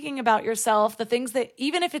you're speaking about yourself, the things that,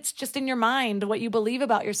 even if it's just in your mind, what you believe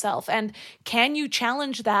about yourself. And can you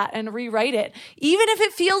challenge that and rewrite it? Even if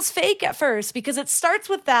it feels fake at first, because it starts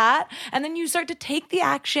with that. And then you start to take the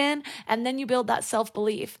action and then you build that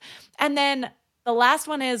self-belief. And then the last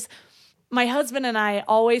one is, my husband and I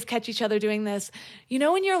always catch each other doing this. You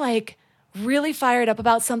know, when you're like, really fired up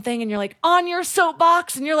about something and you're like on your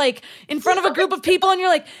soapbox and you're like in front of a group of people and you're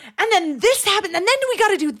like, and then this happened and then we got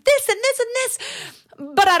to do this and this and this,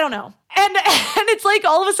 but I don't know. And it's like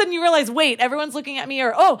all of a sudden you realize, wait, everyone's looking at me,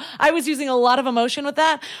 or, oh, I was using a lot of emotion with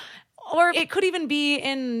that. Or it could even be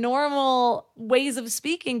in normal ways of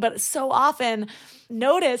speaking, but so often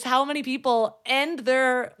notice how many people end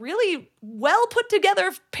their really well put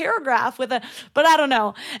together paragraph with a, but I don't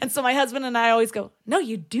know. And so my husband and I always go, no,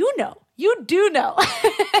 you do know. You do know.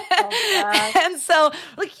 And so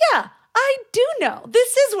like, yeah, I do know.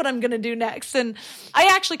 This is what I'm going to do next. And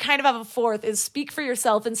I actually kind of have a fourth, is speak for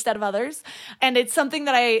yourself instead of others. And it's something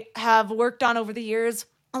that I have worked on over the years.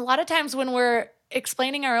 A lot of times when we're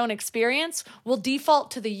explaining our own experience, we'll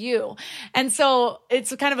default to the you. And so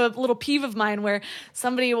it's kind of a little peeve of mine where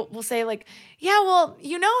somebody will say like, yeah, well,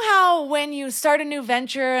 you know how when you start a new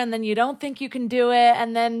venture and then you don't think you can do it,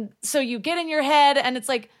 and then so you get in your head, and it's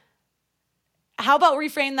like, how about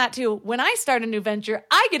reframe that to when I start a new venture,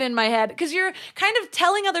 I get in my head, because you're kind of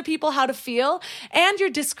telling other people how to feel, and you're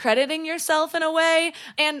discrediting yourself in a way,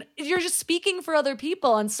 and you're just speaking for other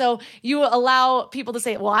people. And so you allow people to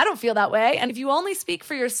say, well, I don't feel that way. And if you only speak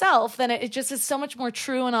for yourself, then it just is so much more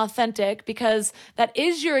true and authentic, because that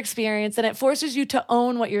is your experience and it forces you to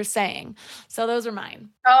own what you're saying. So those are mine.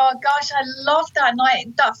 Oh gosh, I love that.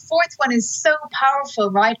 And that fourth one is so powerful,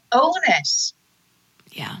 right? Own it.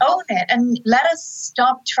 Yeah. Own it, and let us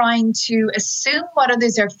stop trying to assume what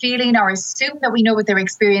others are feeling or assume that we know what their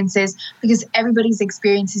experience is, because everybody's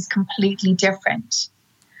experience is completely different.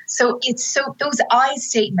 So it's so those I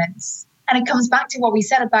statements, and it comes back to what we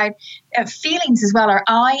said about feelings as well, or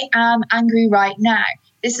I am angry right now.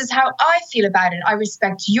 This is how I feel about it. I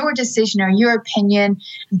respect your decision or your opinion.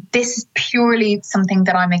 This is purely something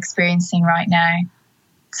that I'm experiencing right now.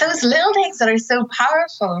 So those little things that are so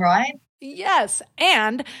powerful, right? Yes.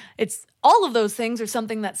 And it's all of those things are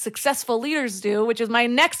something that successful leaders do, which is my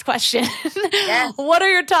next question. Yes. What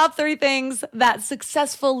are your top 3 things that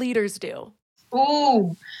successful leaders do?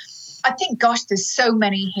 Ooh, I think, gosh, there's so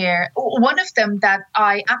many here. One of them that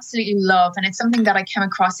I absolutely love, and it's something that I came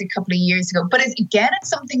across a couple of years ago, but it's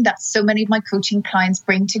something that so many of my coaching clients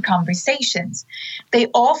bring to conversations. They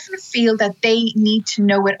often feel that they need to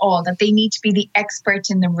know it all, that they need to be the expert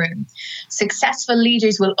in the room. Successful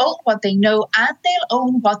leaders will own what they know, and they'll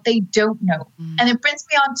own what they don't know. And it brings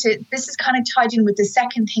me on to, this is kind of tied in with the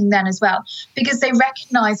second thing then as well, because they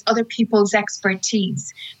recognize other people's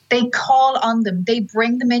expertise. They call on them. They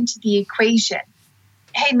bring them into the equation.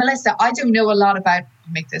 Hey, Melissa, I don't know a lot about,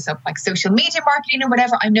 make this up, like social media marketing or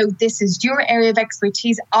whatever. I know this is your area of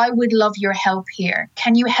expertise. I would love your help here.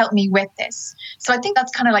 Can you help me with this? So I think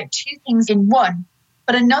that's kind of like 2 things in one.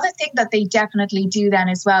 But another thing that they definitely do then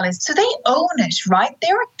as well is, so they own it, right?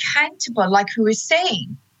 They're accountable, like we were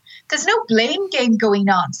saying. There's no blame game going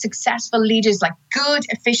on. Successful leaders, like good,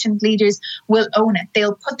 efficient leaders, will own it.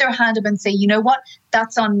 They'll put their hand up and say, you know what?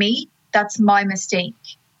 That's on me. That's my mistake.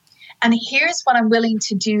 And here's what I'm willing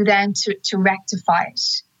to do then to rectify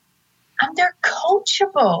it. And they're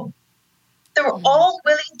coachable. They're all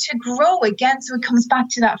willing to grow. Again, so it comes back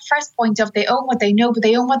to that first point of they own what they know, but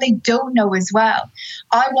they own what they don't know as well.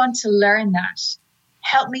 I want to learn that.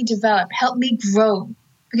 Help me develop. Help me grow.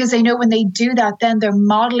 Because they know when they do that, then they're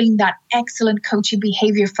modeling that excellent coaching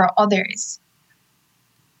behavior for others.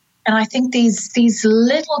 And I think these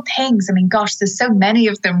little things, I mean, gosh, there's so many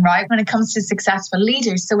of them, right, when it comes to successful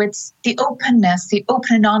leaders. So it's the openness, the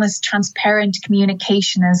open and honest, transparent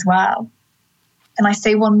communication as well. And I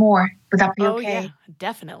say one more. Would that be okay? Oh, yeah,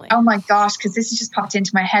 definitely. Oh, my gosh, because this has just popped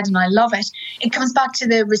into my head and I love it. It comes back to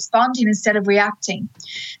the responding instead of reacting.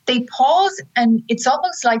 They pause and it's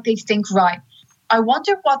almost like they think, right, I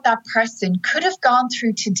wonder what that person could have gone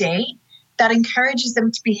through today that encourages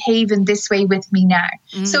them to behave in this way with me now.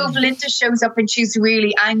 So if Linda shows up and she's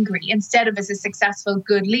really angry, instead of as a successful,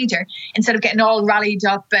 good leader, instead of getting all rallied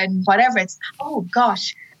up and whatever, it's, oh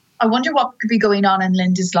gosh, I wonder what could be going on in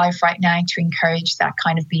Linda's life right now to encourage that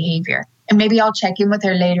kind of behavior. And maybe I'll check in with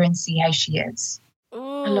her later and see how she is.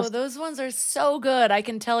 Ooh, those ones are so good. I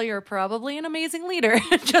can tell you're probably an amazing leader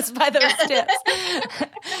just by those tips.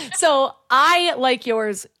 So I like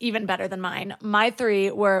yours even better than mine. My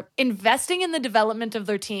 3 were investing in the development of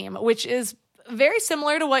their team, which is very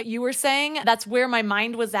similar to what you were saying. That's where my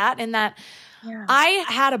mind was at, in that I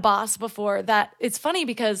had a boss before that. It's funny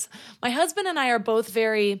because my husband and I are both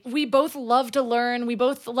we both love to learn. We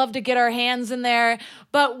both love to get our hands in there,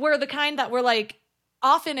 but we're the kind that we're like,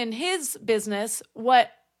 often in his business, what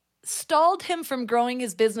stalled him from growing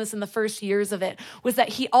his business in the first years of it was that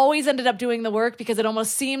he always ended up doing the work, because it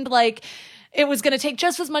almost seemed like it was going to take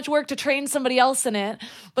just as much work to train somebody else in it.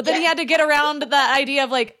 But then he had to get around that idea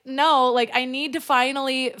of like, no, like I need to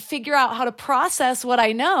finally figure out how to process what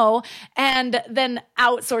I know and then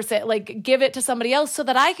outsource it, like give it to somebody else so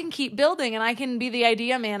that I can keep building and I can be the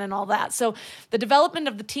idea man and all that. So the development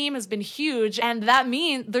of the team has been huge. And that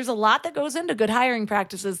means there's a lot that goes into good hiring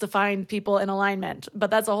practices to find people in alignment,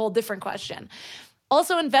 but that's a whole different question.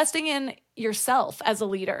 Also, investing in yourself as a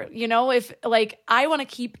leader. You know, if like I want to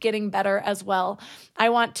keep getting better as well. I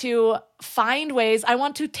want to find ways. I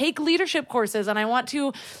want to take leadership courses and I want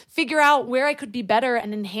to figure out where I could be better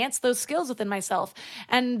and enhance those skills within myself.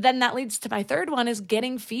 And then that leads to my 3rd one, is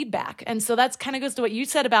getting feedback. And so that's kind of goes to what you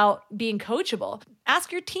said about being coachable.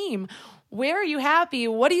 Ask your team, where are you happy?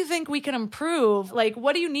 What do you think we can improve? Like,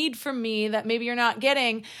 what do you need from me that maybe you're not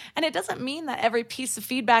getting? And it doesn't mean that every piece of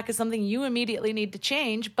feedback is something you immediately need to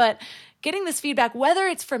change, but getting this feedback, whether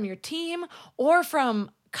it's from your team or from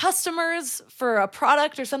customers for a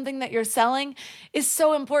product or something that you're selling, is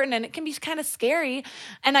so important, and it can be kind of scary.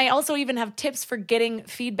 And I also even have tips for getting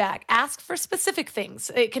feedback. Ask for specific things.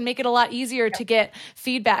 It can make it a lot easier to get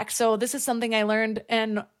feedback. So this is something I learned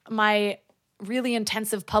in my really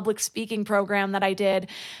intensive public speaking program that I did.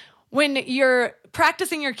 When you're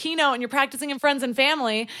practicing your keynote and you're practicing in friends and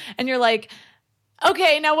family and you're like,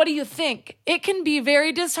 okay, now what do you think? It can be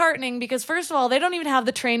very disheartening because first of all, they don't even have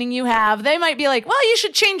the training you have. They might be like, well, you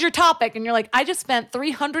should change your topic. And you're like, I just spent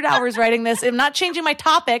 300 hours writing this. I'm not changing my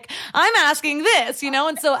topic. I'm asking this,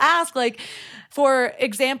 And so ask, like, for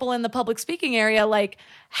example, in the public speaking area, like,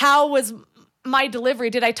 how was my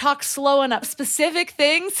delivery? Did I talk slow enough? Specific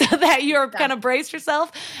things so that you're kind of brace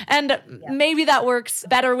yourself. And maybe that works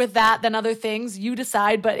better with that than other things. You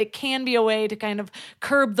decide, but it can be a way to kind of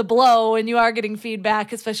curb the blow when you are getting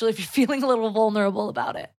feedback, especially if you're feeling a little vulnerable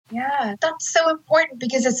about it. Yeah, that's so important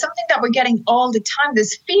because it's something that we're getting all the time.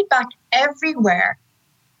 There's feedback everywhere.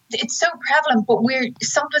 It's so prevalent, but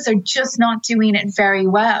some of us are just not doing it very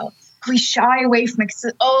well. We shy away from it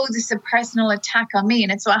because, this is a personal attack on me.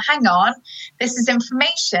 And it's, well, hang on, this is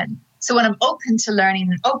information. So when I'm open to learning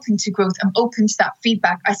and open to growth, I'm open to that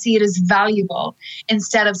feedback. I see it as valuable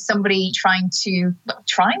instead of somebody trying to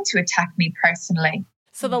attack me personally.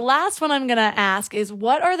 So the last one I'm going to ask is,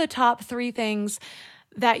 what are the top 3 things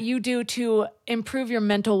that you do to improve your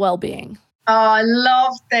mental well-being? Oh, I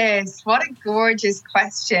love this. What a gorgeous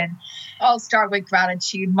question. I'll start with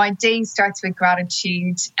gratitude. My day starts with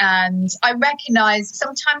gratitude. And I recognize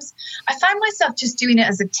sometimes I find myself just doing it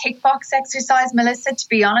as a tick box exercise, Melissa, to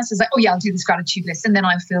be honest. I was like, oh yeah, I'll do this gratitude list and then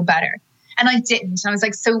I'll feel better. And I didn't. And I was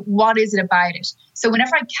like, so what is it about it? So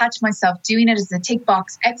whenever I catch myself doing it as a tick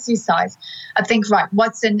box exercise, I think, right,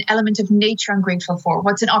 what's an element of nature I'm grateful for?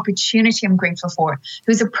 What's an opportunity I'm grateful for?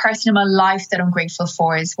 Who's a person in my life that I'm grateful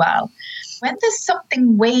for as well? When there's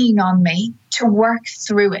something weighing on me, to work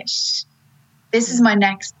through it. This is my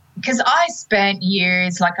next, because I spent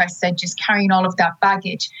years, like I said, just carrying all of that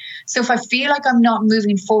baggage. So if I feel like I'm not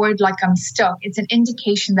moving forward, like I'm stuck, it's an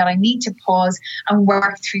indication that I need to pause and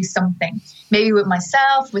work through something. Maybe with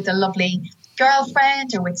myself, with a lovely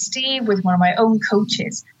girlfriend, or with Steve, with one of my own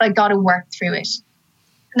coaches. But I got to work through it.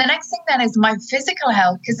 And the next thing then is my physical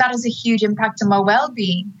health, because that has a huge impact on my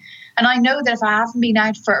well-being. And I know that if I haven't been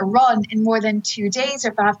out for a run in more than 2 days,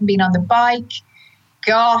 or if I haven't been on the bike,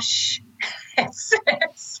 gosh, it's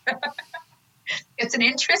an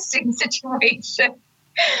interesting situation.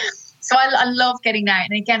 So I love getting out.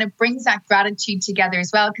 And again, it brings that gratitude together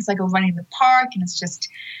as well, because I go running in the park and just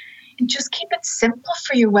keep it simple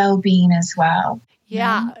for your well-being as well.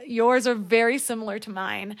 Yeah, yours are very similar to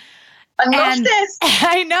mine. I love this.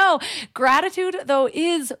 I know. Gratitude, though,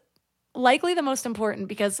 is likely the most important,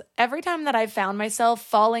 because every time that I've found myself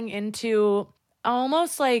falling into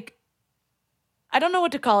almost like, I don't know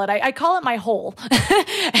what to call it. I call it my hole.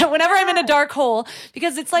 Whenever I'm in a dark hole,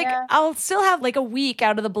 because it's like, I'll still have like a week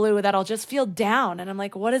out of the blue that I'll just feel down. And I'm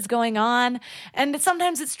like, what is going on? And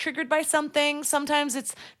sometimes it's triggered by something. Sometimes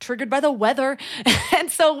it's triggered by the weather.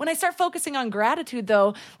 And so when I start focusing on gratitude,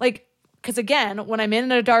 though, like, because again, when I'm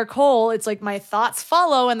in a dark hole, it's like my thoughts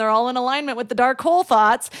follow and they're all in alignment with the dark hole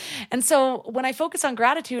thoughts. And so when I focus on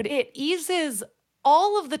gratitude, it eases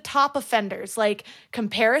all of the top offenders, like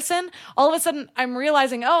comparison. All of a sudden, I'm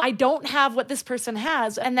realizing, I don't have what this person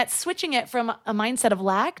has. And that's switching it from a mindset of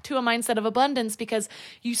lack to a mindset of abundance, because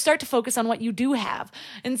you start to focus on what you do have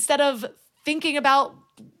instead of thinking about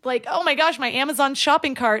like, oh my gosh, my Amazon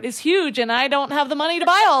shopping cart is huge and I don't have the money to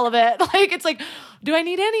buy all of it. Like, it's like, do I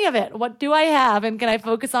need any of it? What do I have? And can I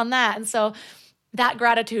focus on that? And so that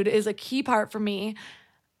gratitude is a key part for me.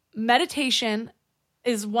 Meditation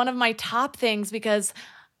is one of my top things because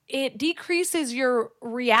it decreases your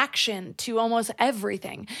reaction to almost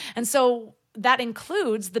everything. And so that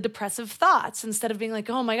includes the depressive thoughts. Instead of being like,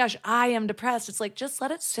 oh my gosh, I am depressed, it's like, just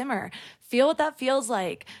let it simmer. Feel what that feels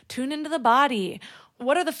like. Tune into the body.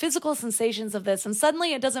 What are the physical sensations of this? And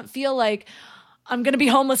suddenly it doesn't feel like I'm going to be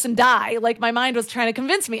homeless and die, like my mind was trying to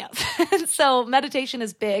convince me of. So meditation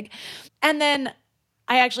is big. And then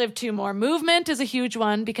I actually have 2 more. Movement is a huge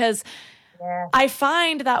one, because I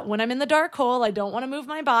find that when I'm in the dark hole, I don't want to move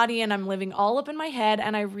my body and I'm living all up in my head.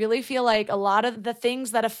 And I really feel like a lot of the things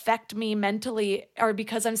that affect me mentally are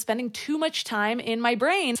because I'm spending too much time in my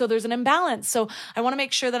brain. So there's an imbalance. So I want to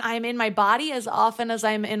make sure that I'm in my body as often as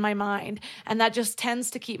I'm in my mind. And that just tends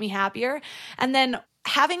to keep me happier. And then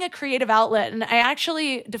having a creative outlet. And I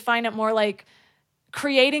actually define it more like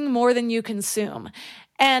creating more than you consume.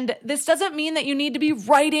 And this doesn't mean that you need to be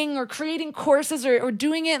writing or creating courses or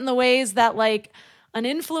doing it in the ways that like an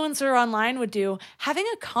influencer online would do. Having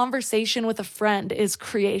a conversation with a friend is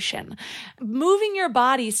creation. Moving your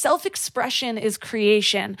body, self-expression is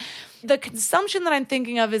creation. The consumption that I'm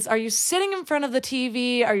thinking of is, are you sitting in front of the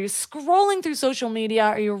TV? Are you scrolling through social media?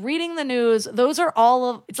 Are you reading the news? Those are all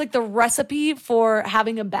of, it's like the recipe for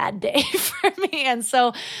having a bad day for me. And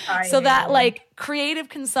so that like creative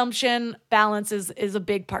consumption balance is a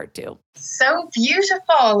big part too. So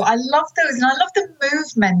beautiful. I love those. And I love the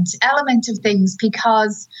movement element of things,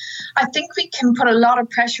 because I think we can put a lot of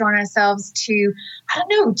pressure on ourselves to, I don't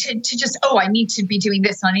know, to just, I need to be doing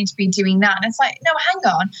this and I need to be doing that. And it's like, no, hang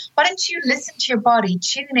on. Why don't you listen to your body,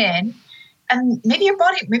 tune in, and maybe you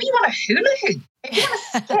want a hula hoop. Maybe you want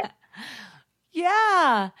to skip.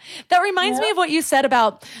 Yeah. That reminds me of what you said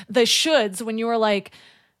about the shoulds when you were like,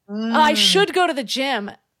 I should go to the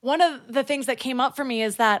gym. One of the things that came up for me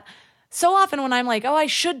is that so often when I'm like, I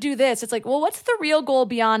should do this, it's like, well, what's the real goal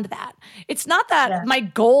beyond that? It's not that my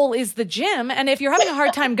goal is the gym. And if you're having a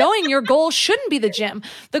hard time going, your goal shouldn't be the gym.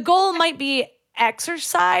 The goal might be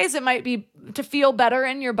exercise. It might be to feel better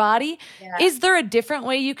in your body. Yeah. Is there a different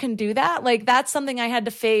way you can do that? Like, that's something I had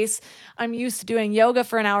to face. I'm used to doing yoga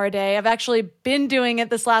for an hour a day. I've actually been doing it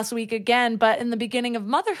this last week again, but in the beginning of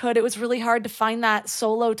motherhood, it was really hard to find that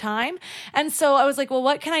solo time. And so I was like, well,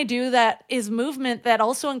 what can I do that is movement that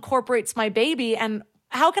also incorporates my baby? And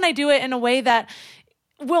how can I do it in a way that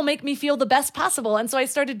will make me feel the best possible? And so I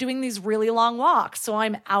started doing these really long walks. So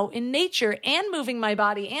I'm out in nature and moving my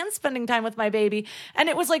body and spending time with my baby. And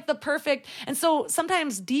it was like the perfect. And so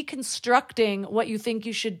sometimes deconstructing what you think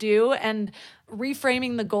you should do and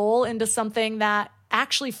reframing the goal into something that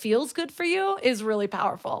actually feels good for you is really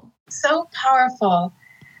powerful. So powerful.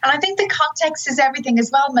 And I think the context is everything as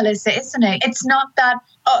well, Melissa, isn't it? It's not that,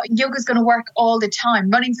 yoga's going to work all the time.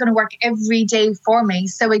 Running's going to work every day for me.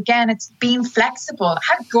 So again, it's being flexible.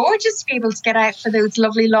 How gorgeous to be able to get out for those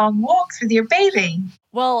lovely long walks with your baby.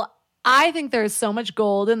 Well, I think there's so much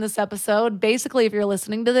gold in this episode. Basically, if you're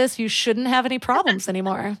listening to this, you shouldn't have any problems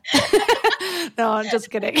anymore. No, I'm just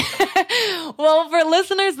kidding. Well, for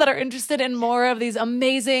listeners that are interested in more of these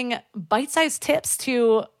amazing bite-sized tips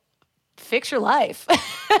to fix your life,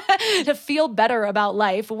 to feel better about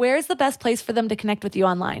life, where's the best place for them to connect with you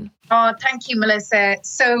online? Oh, thank you, Melissa.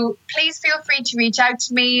 So please feel free to reach out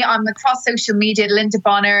to me. I'm across social media at Linda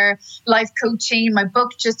Bonner Life Coaching. My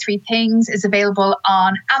book, Just Three Things, is available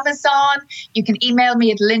on Amazon. You can email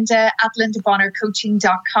me at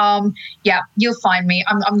linda@lindabonnercoaching.com. Yeah, you'll find me.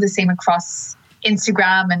 I'm the same across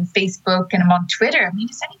Instagram and Facebook, and I'm on Twitter. I mean,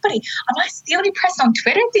 is anybody? Am I the only person on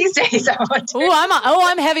Twitter these days?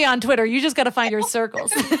 I'm heavy on Twitter. You just got to find your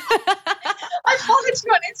circles. I followed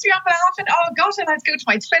you on Instagram, but I haven't. Oh gosh, I have to go to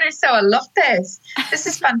my Twitter. So I love this. This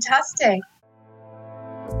is fantastic.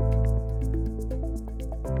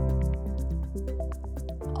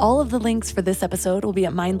 All of the links for this episode will be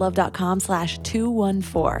at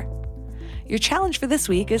mindlove.com/214. Your challenge for this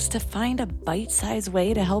week is to find a bite-sized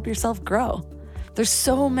way to help yourself grow. There's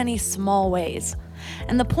so many small ways.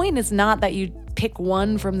 And the point is not that you pick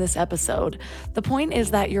one from this episode. The point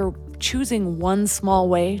is that you're choosing one small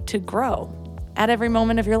way to grow at every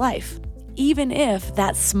moment of your life. Even if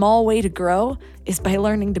that small way to grow is by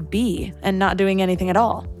learning to be and not doing anything at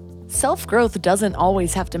all. Self-growth doesn't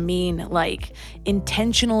always have to mean like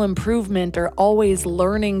intentional improvement or always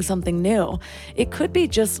learning something new. It could be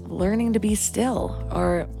just learning to be still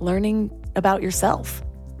or learning about yourself,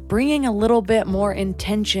 bringing a little bit more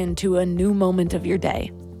intention to a new moment of your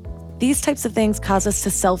day. These types of things cause us to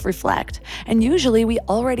self-reflect, and usually we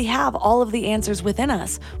already have all of the answers within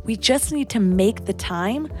us. We just need to make the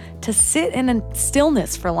time to sit in a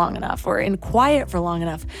stillness for long enough or in quiet for long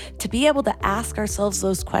enough to be able to ask ourselves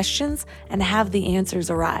those questions and have the answers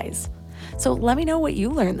arise. So let me know what you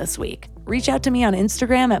learned this week. Reach out to me on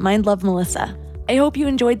Instagram at mindlovemelissa. I hope you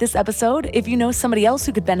enjoyed this episode. If you know somebody else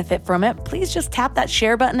who could benefit from it, please just tap that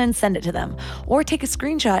share button and send it to them. Or take a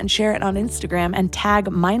screenshot and share it on Instagram and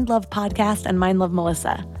tag Mind Love Podcast and Mind Love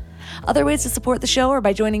Melissa. Other ways to support the show are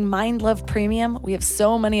by joining Mind Love Premium. We have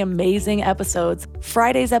so many amazing episodes.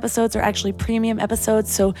 Friday's episodes are actually premium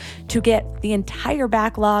episodes. So to get the entire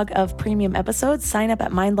backlog of premium episodes, sign up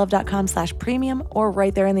at mindlove.com/premium or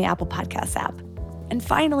right there in the Apple Podcasts app. And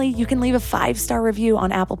finally, you can leave a 5-star review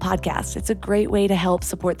on Apple Podcasts. It's a great way to help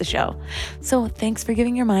support the show. So thanks for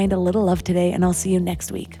giving your mind a little love today, and I'll see you next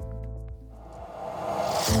week.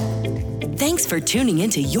 Thanks for tuning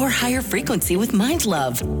into Your Higher Frequency with Mind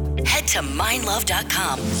Love. Head to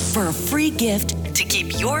mindlove.com for a free gift to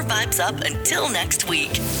keep your vibes up until next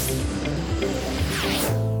week.